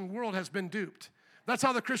Christian world has been duped. That's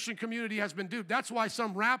how the Christian community has been duped. That's why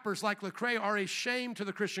some rappers like Lecrae are a shame to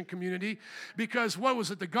the Christian community because, what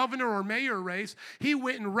was it, the governor or mayor race, he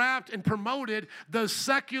went and rapped and promoted the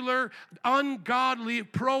secular, ungodly,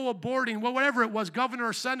 pro-aborting, whatever it was, governor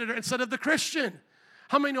or senator, instead of the Christian.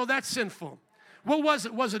 How many know that's sinful? What was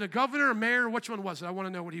it? Was it a governor, a mayor? Which one was it? I want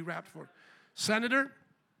to know what he rapped for. Senator?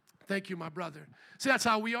 Thank you, my brother. See, that's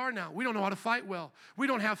how we are now. We don't know how to fight well. We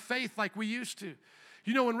don't have faith like we used to.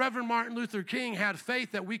 You know, when Reverend Martin Luther King had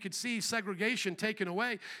faith that we could see segregation taken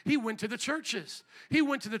away, he went to the churches. He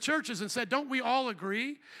went to the churches and said, don't we all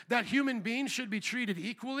agree that human beings should be treated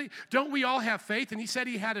equally? Don't we all have faith? And he said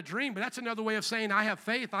he had a dream, but that's another way of saying I have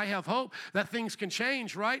faith, I have hope that things can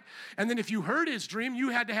change, right? And then if you heard his dream, you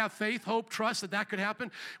had to have faith, hope, trust that could happen.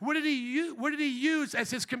 What did he use as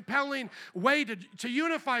his compelling way to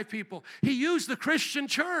unify people? He used the Christian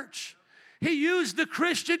church. He used the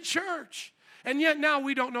Christian church. And yet now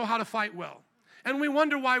we don't know how to fight well. And we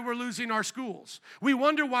wonder why we're losing our schools. We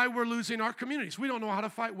wonder why we're losing our communities. We don't know how to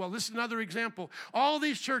fight well. This is another example. All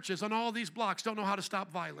these churches on all these blocks don't know how to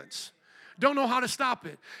stop violence. Don't know how to stop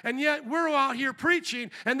it. And yet we're out here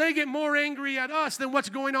preaching, and they get more angry at us than what's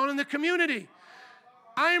going on in the community.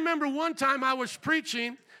 I remember one time I was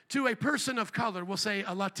preaching to a person of color, we'll say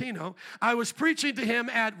a Latino. I was preaching to him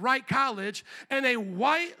at Wright College, and a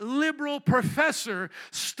white liberal professor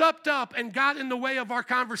stepped up and got in the way of our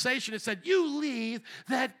conversation and said, you leave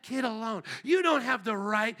that kid alone. You don't have the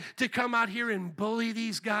right to come out here and bully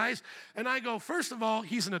these guys. And I go, first of all,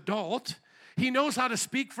 he's an adult. He knows how to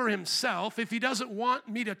speak for himself. If he doesn't want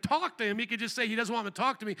me to talk to him, he could just say he doesn't want me to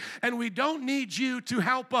talk to me, and we don't need you to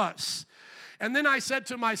help us. And then I said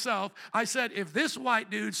to myself, if this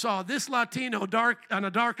white dude saw this Latino on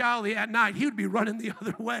a dark alley at night, he would be running the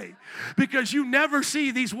other way. Because you never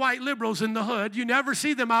see these white liberals in the hood. You never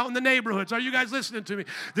see them out in the neighborhoods. Are you guys listening to me?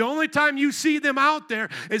 The only time you see them out there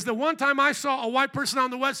is the one time I saw a white person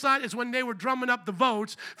on the west side is when they were drumming up the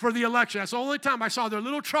votes for the election. That's the only time I saw their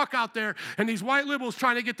little truck out there and these white liberals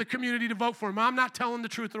trying to get the community to vote for them. I'm not telling the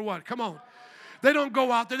truth or what? Come on. They don't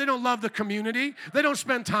go out there. They don't love the community. They don't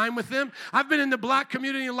spend time with them. I've been in the black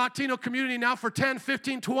community and Latino community now for 10,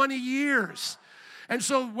 15, 20 years. And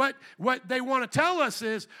so what they want to tell us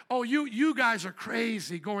is, oh, you guys are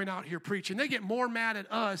crazy going out here preaching. They get more mad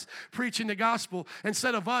at us preaching the gospel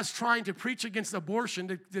instead of us trying to preach against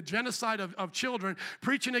abortion, the genocide of children,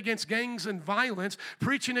 preaching against gangs and violence,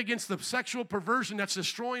 preaching against the sexual perversion that's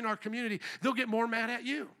destroying our community. They'll get more mad at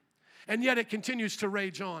you. And yet it continues to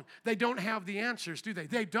rage on. They don't have the answers, do they?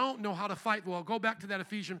 They don't know how to fight well. Go back to that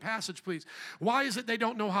Ephesian passage, please. Why is it they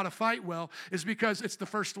don't know how to fight well? Is because it's the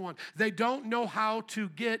first one. They don't know how to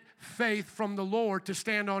get faith from the Lord to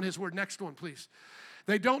stand on his word. Next one, please.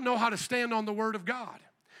 They don't know how to stand on the word of God.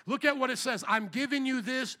 Look at what it says. I'm giving you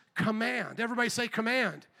this command. Everybody say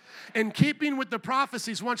command. In keeping with the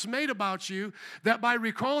prophecies once made about you, that by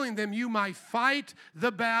recalling them you might fight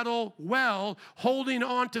the battle well, holding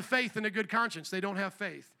on to faith and a good conscience. They don't have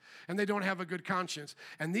faith, and they don't have a good conscience.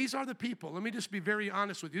 And these are the people. Let me just be very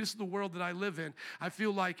honest with you. This is the world that I live in. I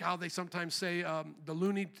feel like how they sometimes say I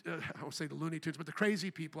won't say the Looney Tunes, but the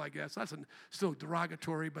crazy people, I guess. That's still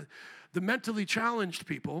derogatory, but the mentally challenged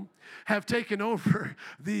people have taken over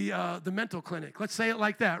the mental clinic. Let's say it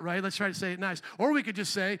like that, right? Let's try to say it nice. Or we could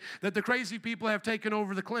just say that the crazy people have taken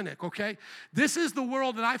over the clinic, okay? This is the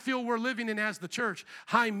world that I feel we're living in as the church.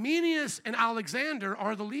 Hymenaeus and Alexander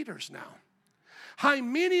are the leaders now.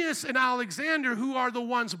 Hymenaeus and Alexander, who are the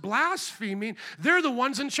ones blaspheming, they're the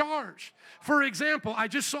ones in charge. For example, I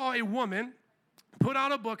just saw a woman put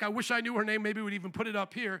out a book. I wish I knew her name. Maybe we'd even put it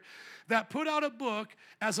up here. That put out a book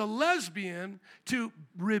as a lesbian to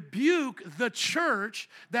rebuke the church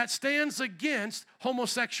that stands against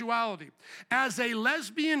homosexuality. As a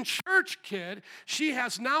lesbian church kid, she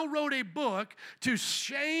has now wrote a book to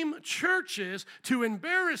shame churches, to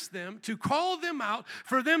embarrass them, to call them out,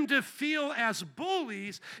 for them to feel as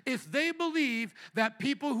bullies if they believe that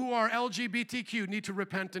people who are LGBTQ need to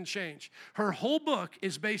repent and change. Her whole book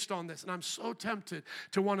is based on this, and I'm so tempted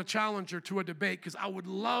to want to challenge her to a debate because I would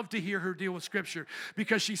love to hear her deal with Scripture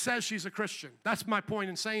because she says she's a Christian. That's my point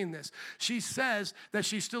in saying this. She says that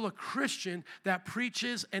she's still a Christian that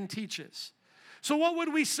preaches and teaches. So what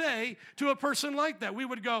would we say to a person like that? We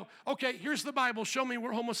would go, okay, here's the Bible. Show me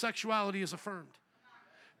where homosexuality is affirmed.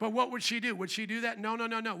 But what would she do? Would she do that? No.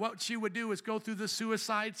 What she would do is go through the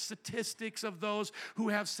suicide statistics of those who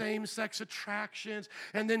have same-sex attractions,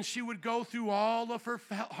 and then she would go through all of her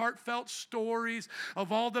heartfelt stories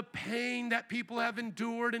of all the pain that people have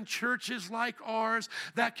endured in churches like ours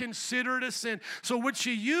that consider it a sin. So would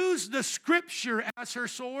she use the Scripture as her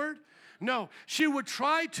sword? No. She would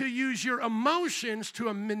try to use your emotions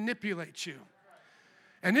to manipulate you.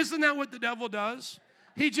 And isn't that what the devil does?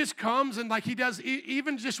 He just comes and like he does,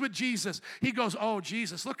 even just with Jesus, he goes, oh,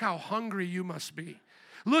 Jesus, look how hungry you must be.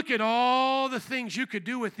 Look at all the things you could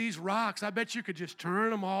do with these rocks. I bet you could just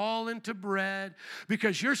turn them all into bread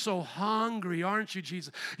because you're so hungry, aren't you,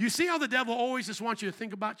 Jesus? You see how the devil always just wants you to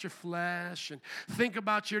think about your flesh and think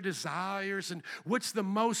about your desires and what's the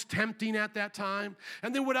most tempting at that time.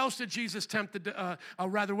 And then what else did Jesus tempt,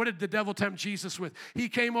 what did the devil tempt Jesus with? He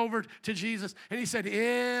came over to Jesus and he said,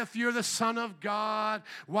 if you're the Son of God,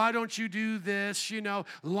 why don't you do this?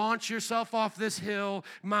 Launch yourself off this hill,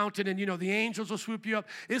 mountain, and, the angels will swoop you up.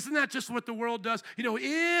 Isn't that just what the world does?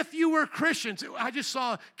 If you were Christians, I just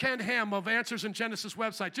saw Ken Ham of Answers in Genesis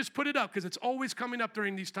website. Just put it up because it's always coming up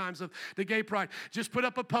during these times of the gay pride. Just put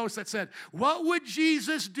up a post that said, what would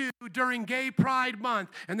Jesus do during gay pride month?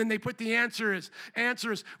 And then they put the answer is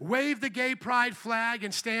wave the gay pride flag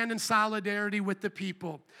and stand in solidarity with the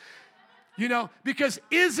people. Because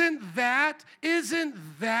isn't that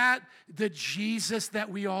the Jesus that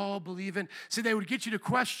we all believe in? See, they would get you to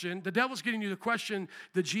question, the devil's getting you to question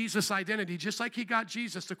the Jesus identity, just like he got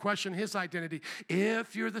Jesus to question his identity.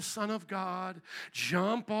 If you're the Son of God,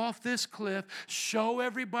 jump off this cliff, show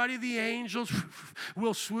everybody the angels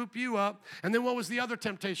will swoop you up. And then what was the other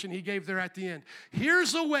temptation he gave there at the end?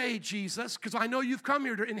 Here's a way, Jesus, because I know you've come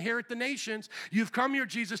here to inherit the nations. You've come here,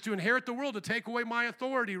 Jesus, to inherit the world, to take away my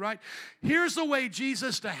authority, right? Here's the way,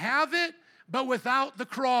 Jesus, to have it, but without the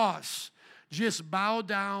cross. Just bow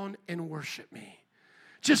down and worship me.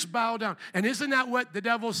 Just bow down. And isn't that what the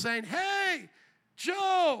devil's saying? Hey,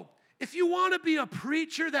 Joe, if you want to be a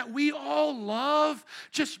preacher that we all love,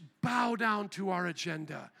 just bow down to our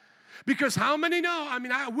agenda. Because how many know?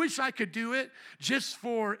 I wish I could do it just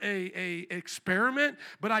for a experiment,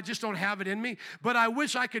 but I just don't have it in me. But I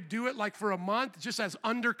wish I could do it like for a month, just as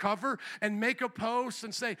undercover, and make a post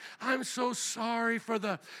and say, I'm so sorry for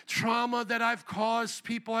the trauma that I've caused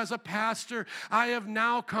people as a pastor. I have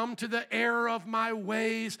now come to the error of my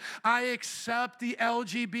ways. I accept the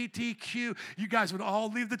LGBTQ. You guys would all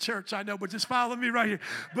leave the church, I know, but just follow me right here.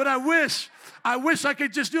 But I wish I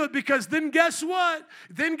could just do it because then guess what?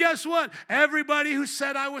 what? Everybody who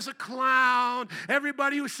said I was a clown,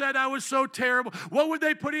 everybody who said I was so terrible, what would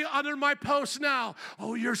they put under my post now?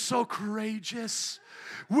 Oh, you're so courageous.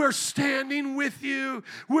 We're standing with you.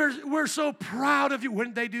 We're so proud of you.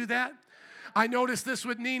 Wouldn't they do that? I noticed this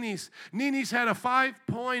with Nini's. Nini's had a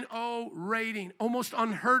 5.0 rating, almost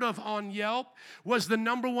unheard of on Yelp, was the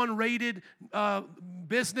 #1 rated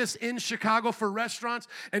business in Chicago for restaurants.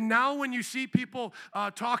 And now when you see people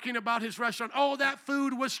talking about his restaurant, oh, that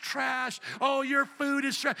food was trash. Oh, your food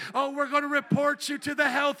is trash. Oh, we're going to report you to the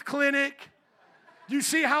health clinic. You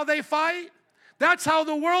see how they fight? That's how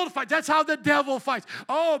the world fights. That's how the devil fights.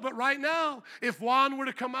 Oh, but right now, if Juan were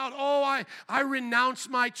to come out, oh, I renounce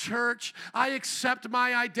my church. I accept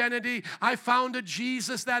my identity. I found a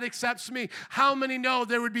Jesus that accepts me. How many know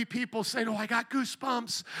there would be people saying, oh, I got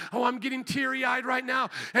goosebumps. Oh, I'm getting teary-eyed right now.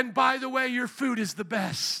 And by the way, your food is the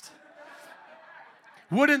best.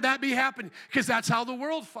 Wouldn't that be happening? Because that's how the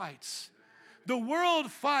world fights. The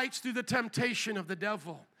world fights through the temptation of the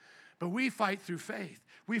devil, but we fight through faith.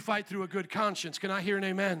 We fight through a good conscience. Can I hear an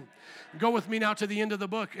amen? Go with me now to the end of the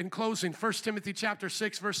book. In closing, 1 Timothy chapter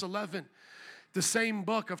 6, verse 11. The same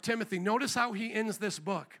book of Timothy. Notice how he ends this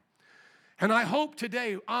book. And I hope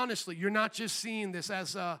today, honestly, you're not just seeing this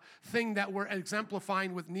as a thing that we're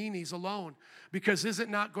exemplifying with Nini's alone. Because is it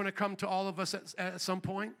not going to come to all of us at some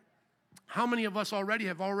point? How many of us already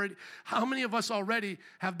have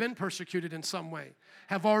been persecuted in some way?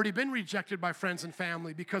 Have already been rejected by friends and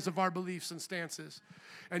family because of our beliefs and stances.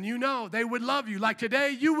 And you know, they would love you. Like today,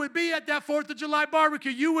 you would be at that 4th of July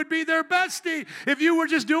barbecue. You would be their bestie if you were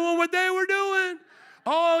just doing what they were doing.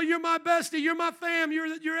 Oh, you're my bestie. You're my fam.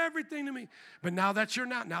 You're everything to me. But now that you're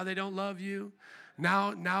not, now they don't love you.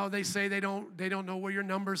 Now they say they don't know where your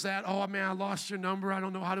number's at. Oh, man, I lost your number. I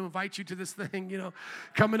don't know how to invite you to this thing,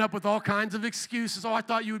 coming up with all kinds of excuses. Oh, I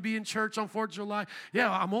thought you would be in church on 4th of July.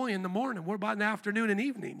 Yeah, I'm only in the morning. What about in the afternoon and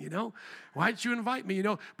evening, Why didn't you invite me,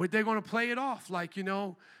 But they're going to play it off like,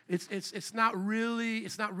 it's not really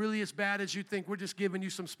as bad as you think. We're just giving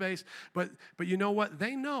you some space. But you know what?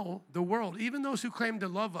 They know the world, even those who claim to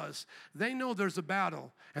love us, they know there's a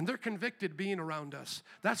battle, and they're convicted being around us.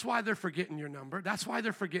 That's why they're forgetting your number. That's why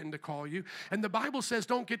they're forgetting to call you. And the Bible says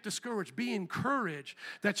don't get discouraged. Be encouraged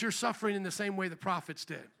that you're suffering in the same way the prophets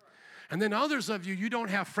did. And then others of you don't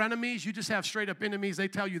have frenemies. You just have straight up enemies. They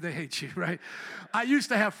tell you they hate you, right? I used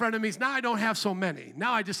to have frenemies. Now I don't have so many.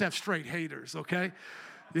 Now I just have straight haters, okay?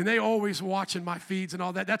 And they always watching my feeds and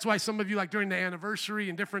all that. That's why some of you, like during the anniversary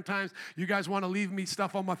and different times, you guys want to leave me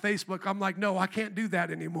stuff on my Facebook. I'm like, no, I can't do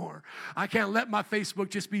that anymore. I can't let my Facebook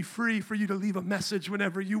just be free for you to leave a message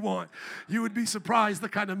whenever you want. You would be surprised the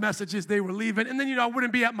kind of messages they were leaving. And then, I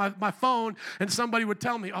wouldn't be at my phone and somebody would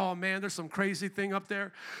tell me, oh, man, there's some crazy thing up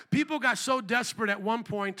there. People got so desperate at one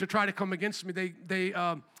point to try to come against me.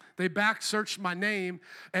 They back searched my name,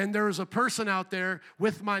 and there was a person out there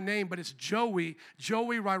with my name, but it's Joey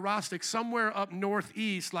Ryrostic, somewhere up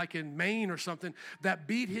northeast, like in Maine or something, that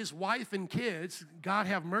beat his wife and kids. God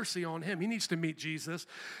have mercy on him. He needs to meet Jesus.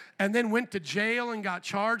 And then went to jail and got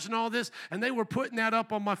charged and all this. And they were putting that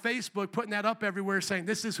up on my Facebook, putting that up everywhere, saying,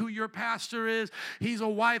 this is who your pastor is. He's a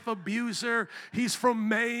wife abuser. He's from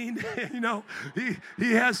Maine.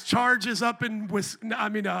 He has charges up in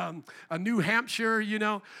New Hampshire,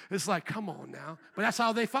 It's like, come on now. But that's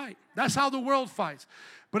how they fight. That's how the world fights.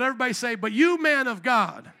 But everybody say, but you, man of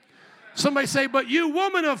God. Somebody say, but you,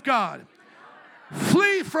 woman of God.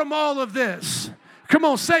 Flee from all of this. Come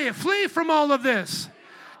on, say it. Flee from all of this.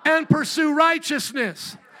 And pursue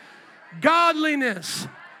righteousness, godliness,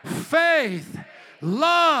 faith,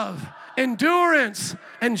 love, endurance,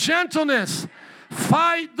 and gentleness.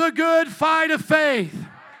 Fight the good fight of faith.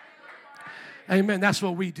 Amen. That's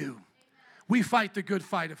what we do. We fight the good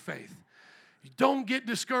fight of faith. Don't get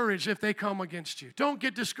discouraged if they come against you. Don't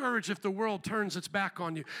get discouraged if the world turns its back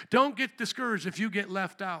on you. Don't get discouraged if you get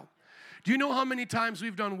left out. Do you know how many times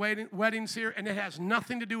we've done weddings here, and it has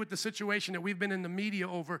nothing to do with the situation that we've been in the media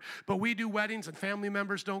over, but we do weddings and family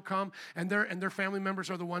members don't come, and their family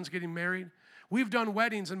members are the ones getting married? We've done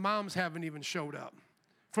weddings and moms haven't even showed up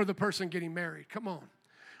for the person getting married. Come on.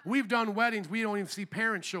 We've done weddings, we don't even see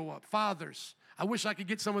parents show up, fathers. I wish I could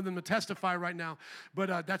get some of them to testify right now,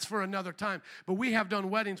 but that's for another time. But we have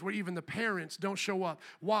done weddings where even the parents don't show up.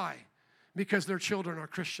 Why? Because their children are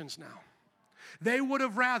Christians now. They would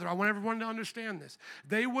have rather, I want everyone to understand this,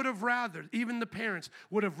 they would have rather, even the parents,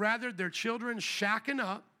 would have rather their children shacking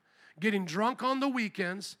up, getting drunk on the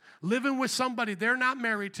weekends, living with somebody they're not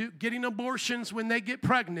married to, getting abortions when they get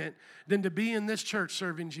pregnant, than to be in this church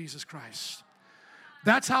serving Jesus Christ.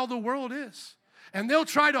 That's how the world is. And they'll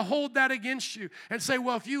try to hold that against you and say,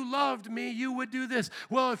 well, if you loved me, you would do this.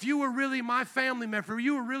 Well, if you were really my family member, if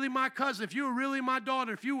you were really my cousin, if you were really my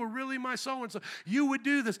daughter, if you were really my so-and-so, you would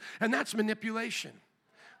do this. And that's manipulation.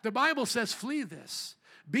 The Bible says, flee this.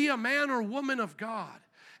 Be a man or woman of God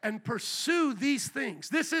and pursue these things.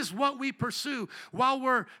 This is what we pursue while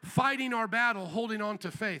we're fighting our battle, holding on to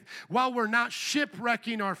faith, while we're not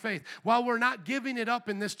shipwrecking our faith, while we're not giving it up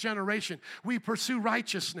in this generation. We pursue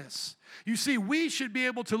righteousness. You see, we should be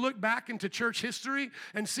able to look back into church history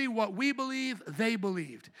and see what we believe they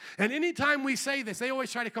believed. And anytime we say this, they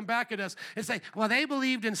always try to come back at us and say, well, they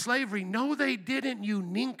believed in slavery. No, they didn't, you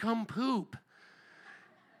nincompoop.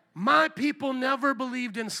 My people never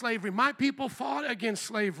believed in slavery. My people fought against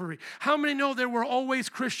slavery. How many know there were always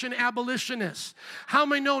Christian abolitionists? How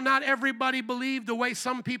many know not everybody believed the way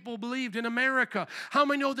some people believed in America? How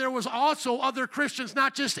many know there was also other Christians,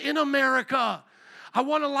 not just in America? I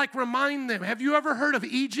want to remind them. Have you ever heard of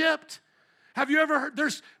Egypt? Have you ever heard?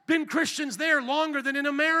 There's been Christians there longer than in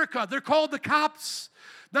America. They're called the Copts.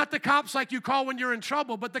 Not the cops like you call when you're in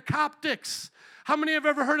trouble, but the Coptics. How many have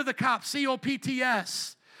ever heard of the Copts?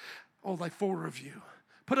 C-O-P-T-S. Oh, like 4 of you.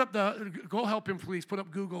 Go help him, please. Put up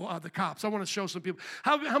Google, the Copts. I want to show some people.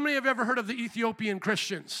 How many have ever heard of the Ethiopian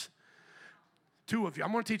Christians? 2 of you.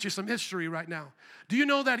 I'm going to teach you some history right now. Do you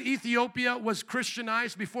know that Ethiopia was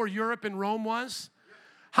Christianized before Europe and Rome was?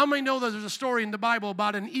 How many know that there's a story in the Bible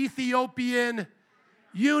about an Ethiopian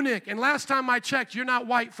eunuch? And last time I checked, you're not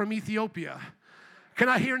white from Ethiopia. Can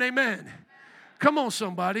I hear an amen? Come on,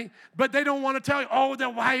 somebody. But they don't want to tell you, oh, the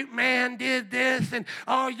white man did this. And,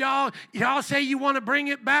 oh, y'all say you want to bring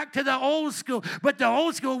it back to the old school. But the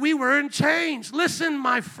old school, we were in chains. Listen,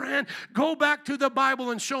 my friend, go back to the Bible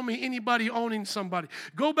and show me anybody owning somebody.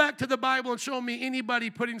 Go back to the Bible and show me anybody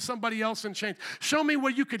putting somebody else in chains. Show me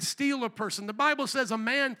where you could steal a person. The Bible says a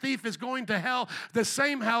man thief is going to hell, the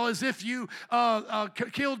same hell as if you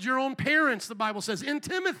killed your own parents, the Bible says, in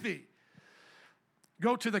Timothy.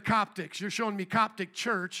 Go to the Coptics. You're showing me Coptic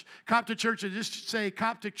church. Coptic church, just say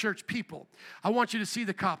Coptic church people. I want you to see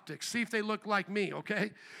the Coptics. See if they look like me, okay?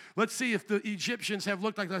 Let's see if the Egyptians have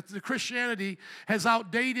looked like that. The Christianity has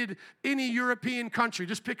outdated any European country.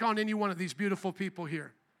 Just pick on any one of these beautiful people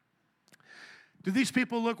here. Do these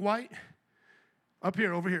people look white? Up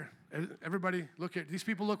here, over here. Everybody, look here. Do these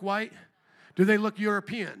people look white? Do they look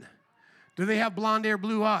European? Do they have blonde hair,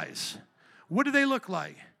 blue eyes? What do they look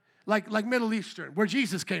like? Like Middle Eastern, where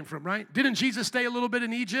Jesus came from, right? Didn't Jesus stay a little bit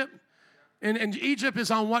in Egypt? And Egypt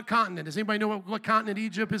is on what continent? Does anybody know what continent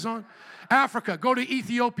Egypt is on? Africa. Go to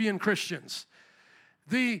Ethiopian Christians.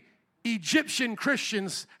 The Egyptian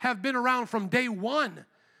Christians have been around from day one.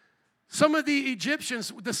 Some of the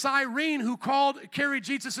Egyptians, the Cyrene who carried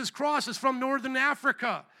Jesus' cross is from northern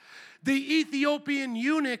Africa. The Ethiopian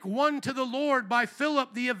eunuch won to the Lord by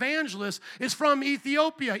Philip the evangelist is from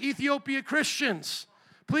Ethiopia, Ethiopia Christians.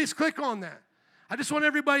 Please click on that. I just want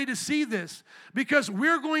everybody to see this because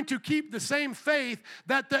we're going to keep the same faith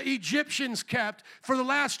that the Egyptians kept for the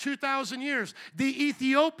last 2,000 years. The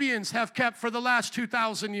Ethiopians have kept for the last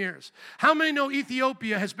 2,000 years. How many know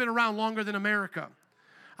Ethiopia has been around longer than America?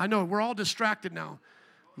 I know, we're all distracted now.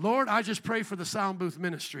 Lord, I just pray for the sound booth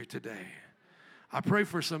ministry today. I pray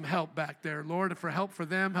for some help back there, Lord, for help for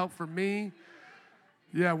them, help for me.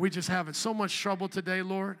 Yeah, we just having so much trouble today,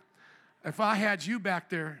 Lord. If I had you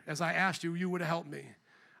back there, as I asked you, you would have helped me.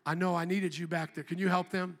 I know I needed you back there. Can you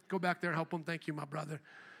help them? Go back there and help them. Thank you, my brother.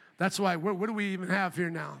 That's why, what do we even have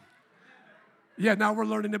here now? Yeah, now we're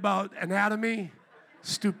learning about anatomy,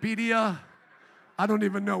 stupidia. I don't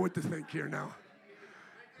even know what to think here now.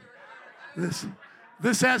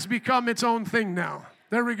 This has become its own thing now.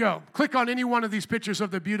 There we go. Click on any one of these pictures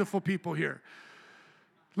of the beautiful people here.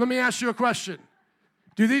 Let me ask you a question.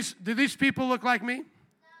 Do these people look like me?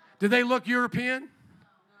 Do they look European?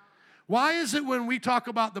 Why is it when we talk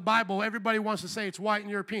about the Bible, everybody wants to say it's white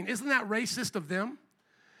and European? Isn't that racist of them?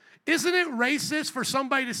 Isn't it racist for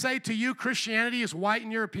somebody to say to you Christianity is white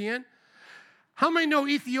and European? How many know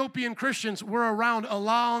Ethiopian Christians were around a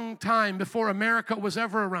long time before America was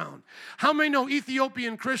ever around? How many know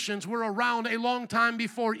Ethiopian Christians were around a long time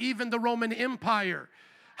before even the Roman Empire?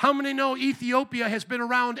 How many know Ethiopia has been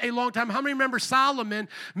around a long time? How many remember Solomon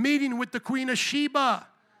meeting with the Queen of Sheba?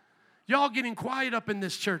 Y'all getting quiet up in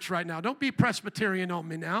this church right now. Don't be Presbyterian on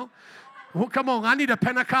me now. Well, come on, I need a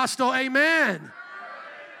Pentecostal amen.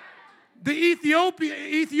 The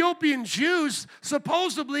Ethiopian Jews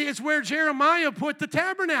supposedly is where Jeremiah put the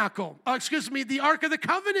tabernacle. The Ark of the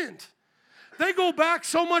Covenant. They go back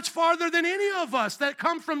so much farther than any of us that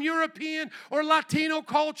come from European or Latino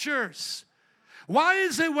cultures. Why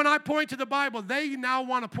is it when I point to the Bible, they now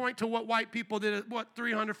want to point to what white people did,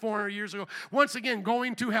 300, 400 years ago? Once again,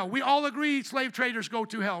 going to hell. We all agree slave traders go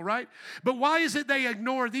to hell, right? But why is it they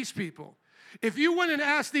ignore these people? If you went and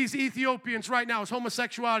asked these Ethiopians right now, is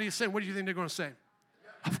homosexuality a sin? What do you think they're going to say?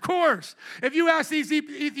 Of course. If you ask these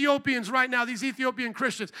Ethiopians right now, these Ethiopian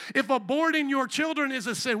Christians, if aborting your children is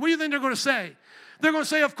a sin, what do you think they're going to say? They're going to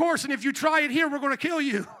say, of course, and if you try it here, we're going to kill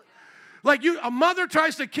you. Like a mother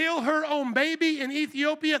tries to kill her own baby in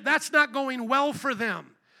Ethiopia, that's not going well for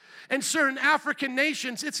them. In certain African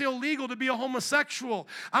nations, it's illegal to be a homosexual.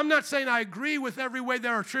 I'm not saying I agree with every way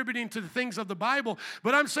they're attributing to the things of the Bible,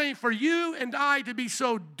 but I'm saying for you and I to be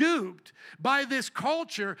so duped by this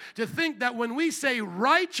culture to think that when we say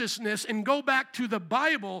righteousness and go back to the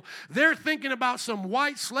Bible, they're thinking about some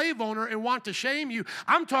white slave owner and want to shame you.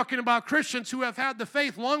 I'm talking about Christians who have had the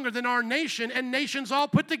faith longer than our nation and nations all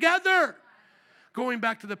put together. Going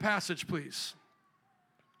back to the passage, please.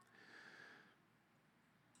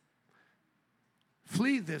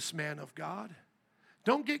 Flee this man of God.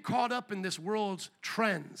 Don't get caught up in this world's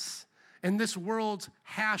trends and this world's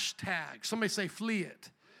hashtag. Somebody say, flee it.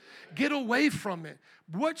 Get away from it.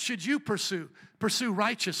 What should you pursue? Pursue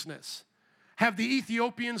righteousness. Have the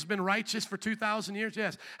Ethiopians been righteous for 2,000 years?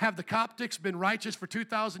 Yes. Have the Coptics been righteous for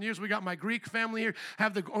 2,000 years? We got my Greek family here.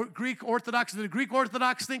 Have the Greek Orthodox, do the Greek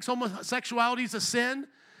Orthodox think homosexuality is a sin?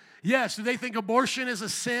 Yes. Do they think abortion is a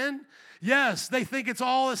sin? Yes, they think it's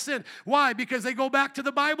all a sin. Why? Because they go back to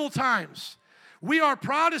the Bible times. We are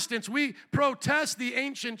Protestants. We protest the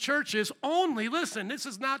ancient churches only. Listen, this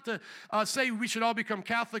is not to say we should all become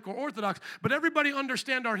Catholic or Orthodox, but everybody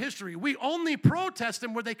understand our history. We only protest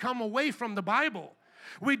them where they come away from the Bible.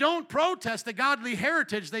 We don't protest the godly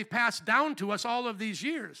heritage they've passed down to us all of these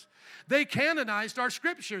years. They canonized our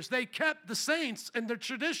scriptures. They kept the saints and their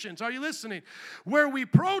traditions. Are you listening? Where we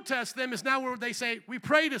protest them is now where they say, we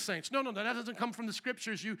pray to saints. No, that doesn't come from the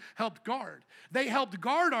scriptures you helped guard. They helped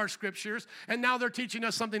guard our scriptures, and now they're teaching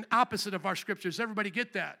us something opposite of our scriptures. Everybody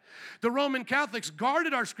get that? The Roman Catholics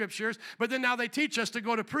guarded our scriptures, but then now they teach us to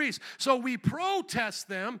go to priests. So we protest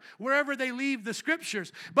them wherever they leave the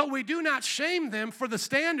scriptures, but we do not shame them for the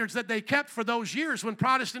standards that they kept for those years when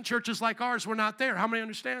Protestant churches like ours were not there. How many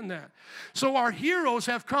understand that? So our heroes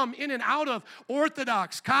have come in and out of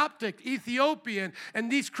Orthodox, Coptic, Ethiopian,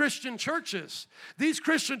 and these Christian churches. These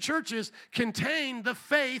Christian churches contain the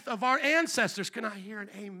faith of our ancestors. Can I hear an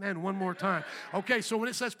amen one more time? Okay, so when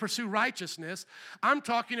it says pursue righteousness, I'm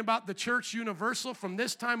talking about the church universal from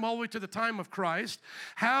this time all the way to the time of Christ.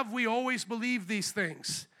 Have we always believed these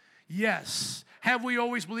things? Yes. Have we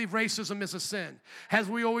always believed racism is a sin? Have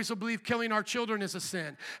we always believed killing our children is a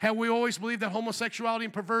sin? Have we always believed that homosexuality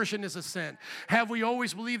and perversion is a sin? Have we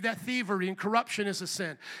always believed that thievery and corruption is a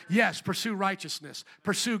sin? Yes, pursue righteousness,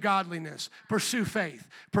 pursue godliness, pursue faith,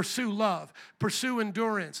 pursue love, pursue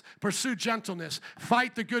endurance, pursue gentleness,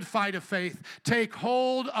 fight the good fight of faith, take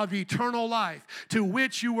hold of eternal life, to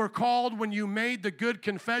which you were called when you made the good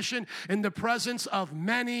confession in the presence of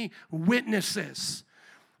many witnesses.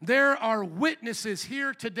 There are witnesses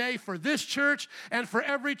here today for this church and for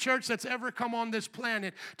every church that's ever come on this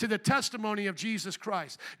planet to the testimony of Jesus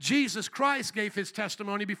Christ. Jesus Christ gave his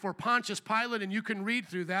testimony before Pontius Pilate, and you can read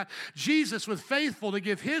through that. Jesus was faithful to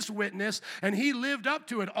give his witness, and he lived up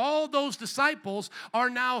to it. All those disciples are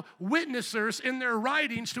now witnessers in their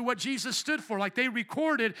writings to what Jesus stood for. Like they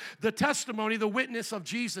recorded the testimony, the witness of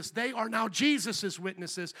Jesus. They are now Jesus'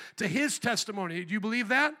 witnesses to his testimony. Do you believe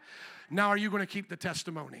that? Now, are you going to keep the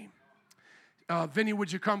testimony? Vinny,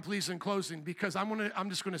 would you come, please, in closing? Because I'm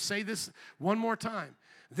just going to say this one more time.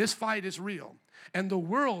 This fight is real. And the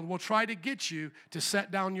world will try to get you to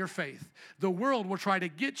set down your faith. The world will try to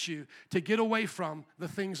get you to get away from the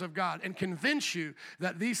things of God and convince you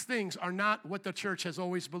that these things are not what the church has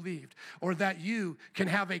always believed, or that you can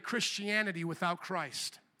have a Christianity without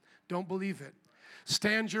Christ. Don't believe it.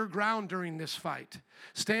 Stand your ground during this fight.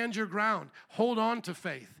 Stand your ground. Hold on to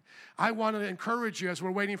faith. I want to encourage you, as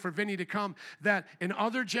we're waiting for Vinny to come, that in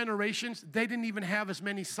other generations, they didn't even have as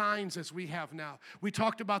many signs as we have now. We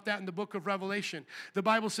talked about that in the book of Revelation. The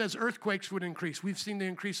Bible says earthquakes would increase. We've seen the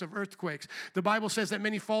increase of earthquakes. The Bible says that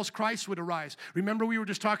many false Christs would arise. Remember, we were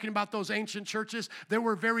just talking about those ancient churches? There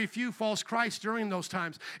were very few false Christs during those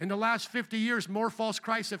times. In the last 50 years, more false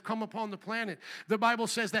Christs have come upon the planet. The Bible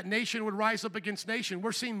says that nation would rise up against nation.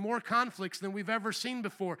 We're seeing more conflicts than we've ever seen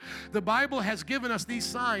before. The Bible has given us these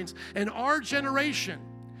signs, and our generation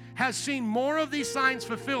has seen more of these signs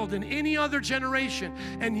fulfilled than any other generation.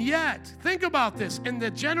 And yet, think about this, in the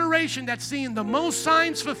generation that's seen the most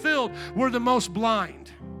signs fulfilled, we're the most blind.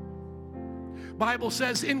 Bible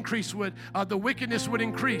says the wickedness would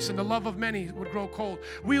increase and the love of many would grow cold.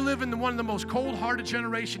 We live in one of the most cold-hearted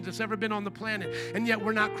generations that's ever been on the planet, and yet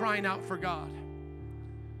we're not crying out for God.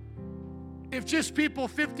 If just people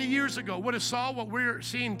 50 years ago would have saw what we're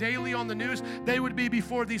seeing daily on the news, they would be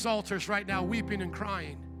before these altars right now weeping and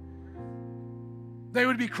crying. They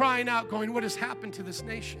would be crying out going, what has happened to this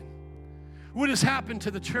nation? What has happened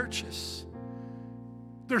to the churches?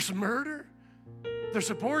 There's murder, there's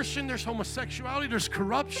abortion, there's homosexuality, there's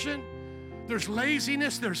corruption, there's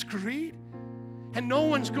laziness, there's greed, and no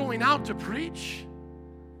one's going out to preach.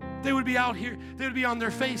 They would be out here, they would be on their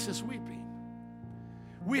faces weeping.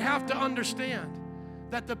 We have to understand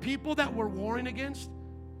that the people that we're warring against,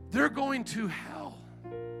 they're going to hell.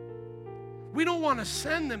 We don't want to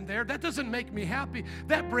send them there. That doesn't make me happy.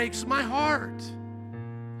 That breaks my heart.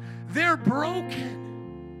 They're broken.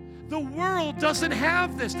 The world doesn't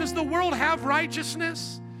have this. Does the world have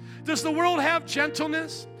righteousness? Does the world have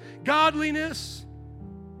gentleness, godliness?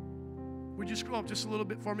 Would you scroll up just a little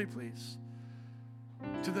bit for me, please?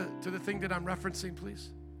 To the thing that I'm referencing,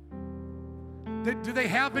 please. Do they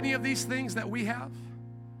have any of these things that we have?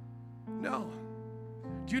 No.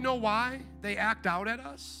 Do you know why they act out at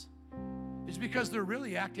us? It's because they're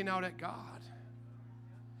really acting out at God.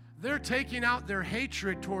 They're taking out their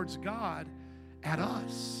hatred towards God at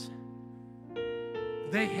us.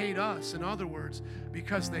 They hate us, in other words,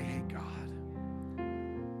 because they hate God.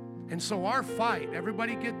 And so our fight,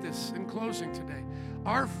 everybody get this in closing today,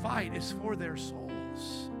 our fight is for their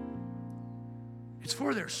souls. It's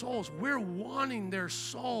for their souls. We're wanting their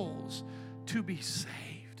souls to be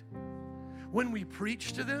saved. When we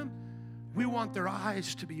preach to them, we want their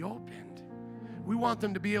eyes to be opened. We want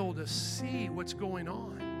them to be able to see what's going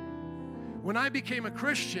on. When I became a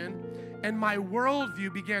Christian and my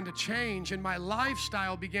worldview began to change and my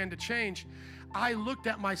lifestyle began to change, I looked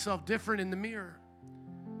at myself different in the mirror.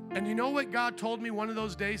 And you know what God told me one of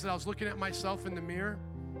those days that I was looking at myself in the mirror?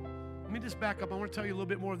 Let me just back up. I want to tell you a little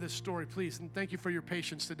bit more of this story, please. And thank you for your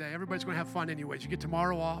patience today. Everybody's going to have fun anyways. You get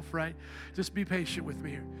tomorrow off, right? Just be patient with me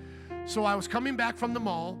here. So I was coming back from the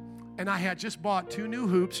mall, and I had just bought 2 new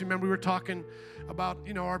hoops. Remember, we were talking about,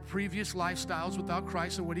 our previous lifestyles without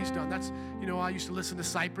Christ and what He's done. That's, I used to listen to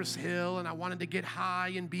Cypress Hill, and I wanted to get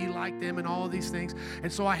high and be like them and all of these things.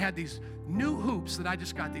 And so I had these new hoops that I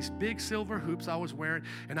just got, these big silver hoops I was wearing,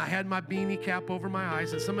 and I had my beanie cap over my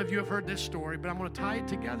eyes. And some of you have heard this story, but I'm going to tie it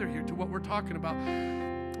together here to what we're talking about.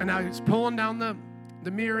 And I was pulling down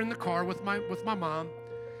the mirror in the car with my mom,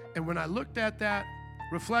 and when I looked at that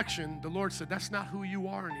reflection, the Lord said, that's not who you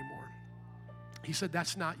are anymore. He said,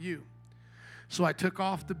 that's not you. So I took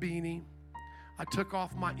off the beanie, I took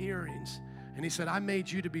off my earrings, and He said, I made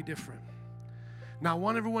you to be different. Now I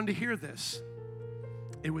want everyone to hear this.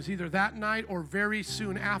 It was either that night or very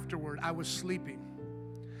soon afterward, I was sleeping.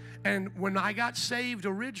 And when I got saved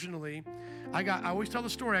originally, I always tell the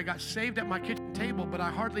story, I got saved at my kitchen table, but I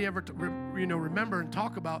hardly ever remember and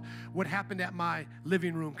talk about what happened at my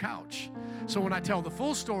living room couch. So when I tell the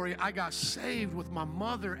full story, I got saved with my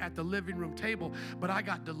mother at the living room table, but I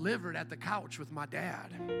got delivered at the couch with my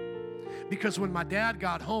dad. Because when my dad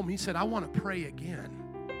got home, he said, I want to pray again.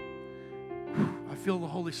 I feel the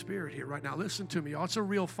Holy Spirit here right now. Listen to me, y'all. It's a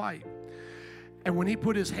real fight. And when he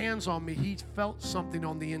put his hands on me, he felt something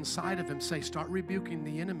on the inside of him say, start rebuking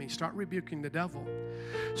the enemy, start rebuking the devil.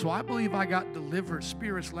 So I believe I got delivered.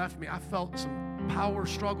 Spirits left me. I felt some power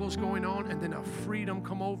struggles going on, and then a freedom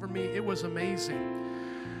come over me. It was amazing.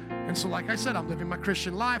 And so like I said, I'm living my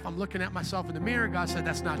Christian life. I'm looking at myself in the mirror. God said,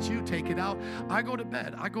 that's not you. Take it out. I go to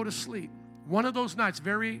bed. I go to sleep. One of those nights,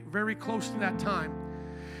 very, very close to that time,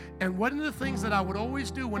 and one of the things that I would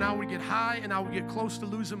always do when I would get high and I would get close to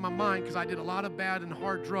losing my mind, because I did a lot of bad and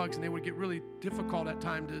hard drugs, and they would get really difficult at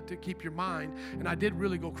times to keep your mind. And I did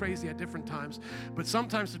really go crazy at different times. But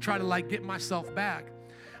sometimes to try to get myself back,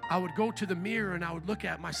 I would go to the mirror and I would look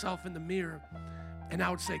at myself in the mirror. And I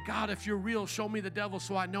would say, God, if you're real, show me the devil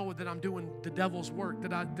so I know that I'm doing the devil's work,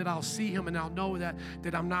 that I'll see him and I'll know that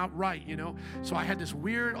I'm not right, So I had this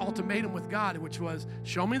weird ultimatum with God, which was,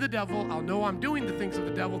 show me the devil, I'll know I'm doing the things of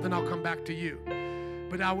the devil, then I'll come back to you.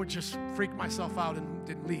 But I would just freak myself out and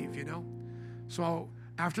didn't leave, So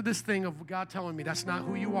after this thing of God telling me that's not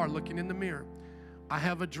who you are, looking in the mirror, I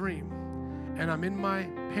have a dream. And I'm in my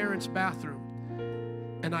parents' bathroom.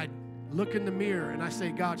 And I look in the mirror and I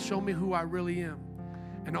say, God, show me who I really am.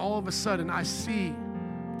 And all of a sudden, I see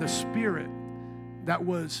the Spirit that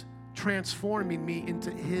was transforming me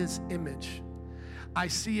into His image. I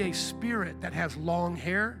see a spirit that has long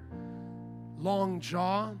hair, long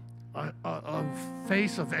jaw, a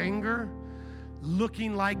face of anger,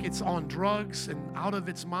 looking like it's on drugs and out of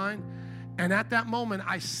its mind. And at that moment,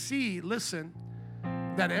 I see, listen,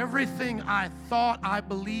 that everything I thought I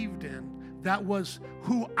believed in, that was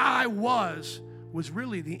who I was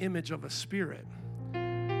really the image of a spirit.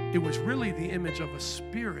 It was really the image of a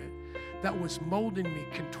spirit that was molding me,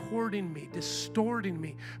 contorting me, distorting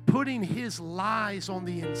me, putting his lies on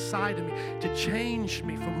the inside of me to change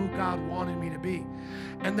me from who God wanted me to be.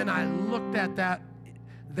 And then I looked at that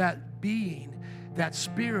being, that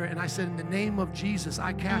spirit, and I said, in the name of Jesus,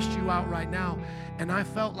 I cast you out right now. And I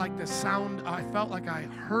felt like I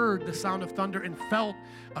heard the sound of thunder and felt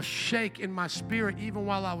a shake in my spirit even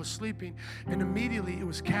while I was sleeping. And immediately it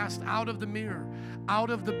was cast out of the mirror,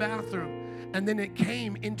 out of the bathroom, and then it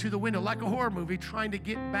came into the window like a horror movie, trying to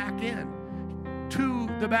get back in to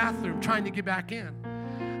the bathroom, trying to get back in.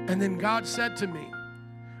 And then God said to me,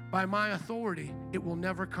 by my authority, it will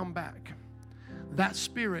never come back. That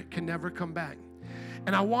spirit can never come back.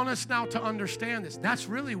 And I want us now to understand this. That's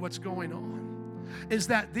really what's going on, is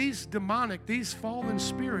that these demonic, these fallen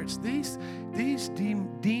spirits, these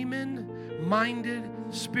demon-minded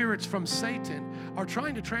spirits from Satan are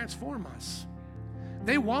trying to transform us.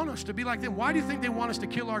 They want us to be like them. Why do you think they want us to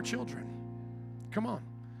kill our children? Come on.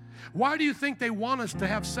 Why do you think they want us to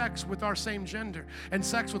have sex with our same gender and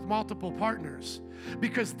sex with multiple partners?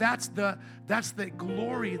 Because that's the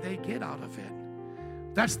glory they get out of it.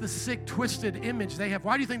 That's the sick, twisted image they have.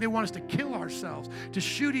 Why do you think they want us to kill ourselves, to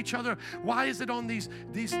shoot each other? Why is it on these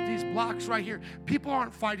blocks right here? People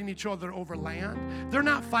aren't fighting each other over land. They're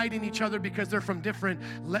not fighting each other because they're from different,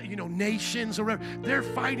 nations or whatever. They're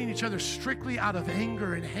fighting each other strictly out of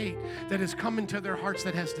anger and hate that has come into their hearts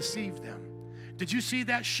that has deceived them. Did you see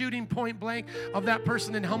that shooting point blank of that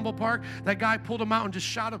person in Humboldt Park? That guy pulled him out and just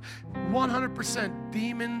shot him. 100%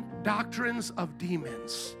 demon doctrines of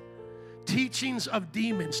demons. Teachings of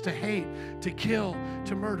demons to hate, to kill,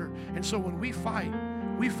 to murder. And so when we fight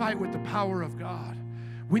with the power of God.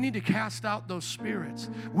 We need to cast out those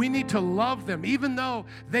spirits. We need to love them, even though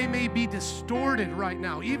they may be distorted right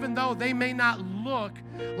now, even though they may not look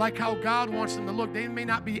like how God wants them to look. They may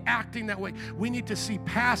not be acting that way. We need to see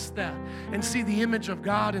past that and see the image of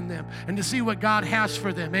God in them and to see what God has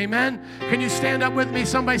for them. Amen? Can you stand up with me?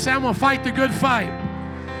 Somebody say, I'm going to fight the good fight.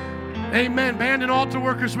 Amen. Band and altar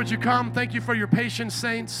workers, would you come? Thank you for your patience,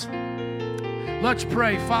 saints. Let's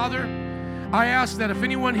pray. Father, I ask that if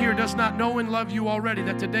anyone here does not know and love you already,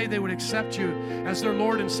 that today they would accept you as their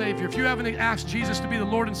Lord and Savior. If you haven't asked Jesus to be the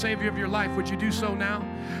Lord and Savior of your life, would you do so now?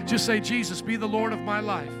 Just say, Jesus, be the Lord of my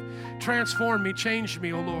life. Transform me, change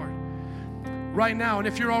me, O Lord. Right now, and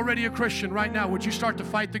if you're already a Christian right now, would you start to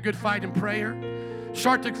fight the good fight in prayer?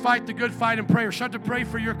 Start to fight the good fight in prayer. Start to pray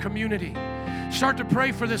for your community. Start to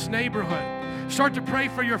pray for this neighborhood. Start to pray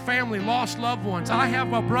for your family, lost loved ones. I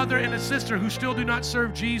have a brother and a sister who still do not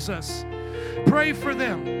serve Jesus. Pray for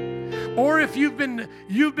them. Or if you've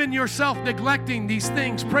been yourself neglecting these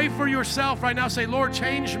things, pray for yourself right now. Say, Lord,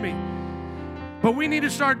 change me. But we need to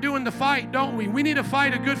start doing the fight, don't we? We need to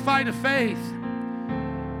fight a good fight of faith.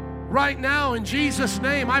 Right now, in Jesus'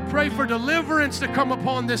 name, I pray for deliverance to come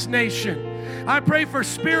upon this nation. I pray for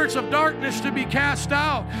spirits of darkness to be cast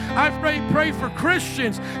out. I pray for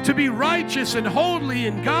Christians to be righteous and holy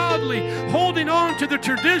and godly, holding on to the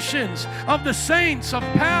traditions of the saints of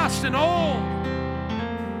past and old.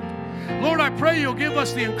 Lord, I pray you'll give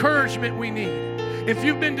us the encouragement we need. If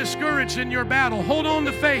you've been discouraged in your battle, hold on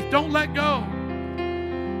to faith. Don't let go.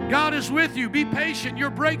 God is with you. Be patient.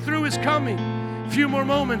 Your breakthrough is coming. A few more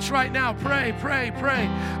moments right now. Pray, pray, pray.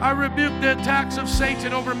 I rebuke the attacks of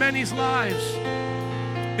Satan over many's lives.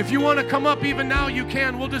 If you want to come up even now, you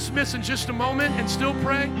can. We'll dismiss in just a moment and still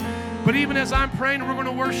pray. But even as I'm praying, we're going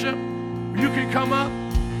to worship. You can come up.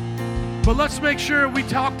 But let's make sure we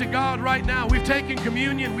talk to God right now. We've taken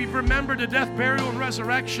communion. We've remembered the death, burial, and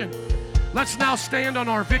resurrection. Let's now stand on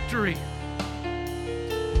our victory.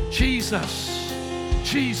 Jesus,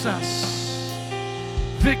 Jesus,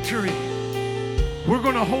 victory. We're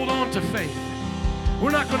going to hold on to faith.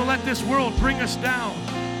 We're not going to let this world bring us down.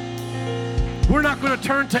 We're not going to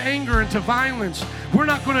turn to anger and to violence. We're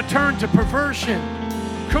not going to turn to perversion.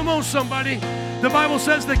 Come on, somebody. The Bible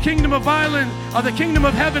says the kingdom of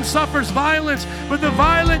heaven suffers violence, but the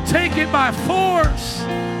violent take it by force.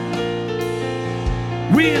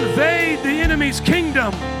 We invade the enemy's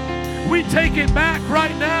kingdom. We take it back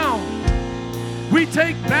right now. We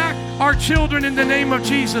take back our children in the name of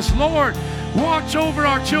Jesus. Lord, watch over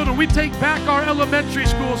our children. We take back our elementary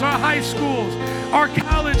schools, our high schools, our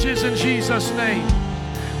colleges in Jesus' name.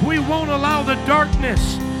 We won't allow the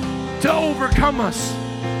darkness to overcome us.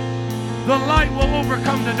 The light will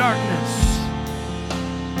overcome the darkness.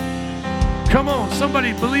 Come on,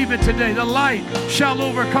 somebody believe it today. The light shall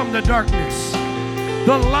overcome the darkness.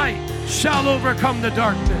 The light shall overcome the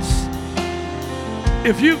darkness.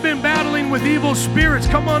 If you've been battling with evil spirits,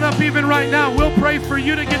 come on up even right now. We'll pray for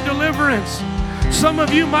you to get deliverance. Some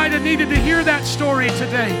of you might have needed to hear that story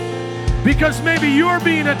today because maybe you're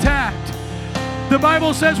being attacked. The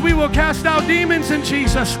Bible says we will cast out demons in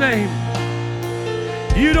Jesus' name.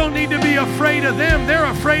 You don't need to be afraid of them. They're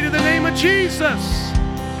afraid of the name of Jesus.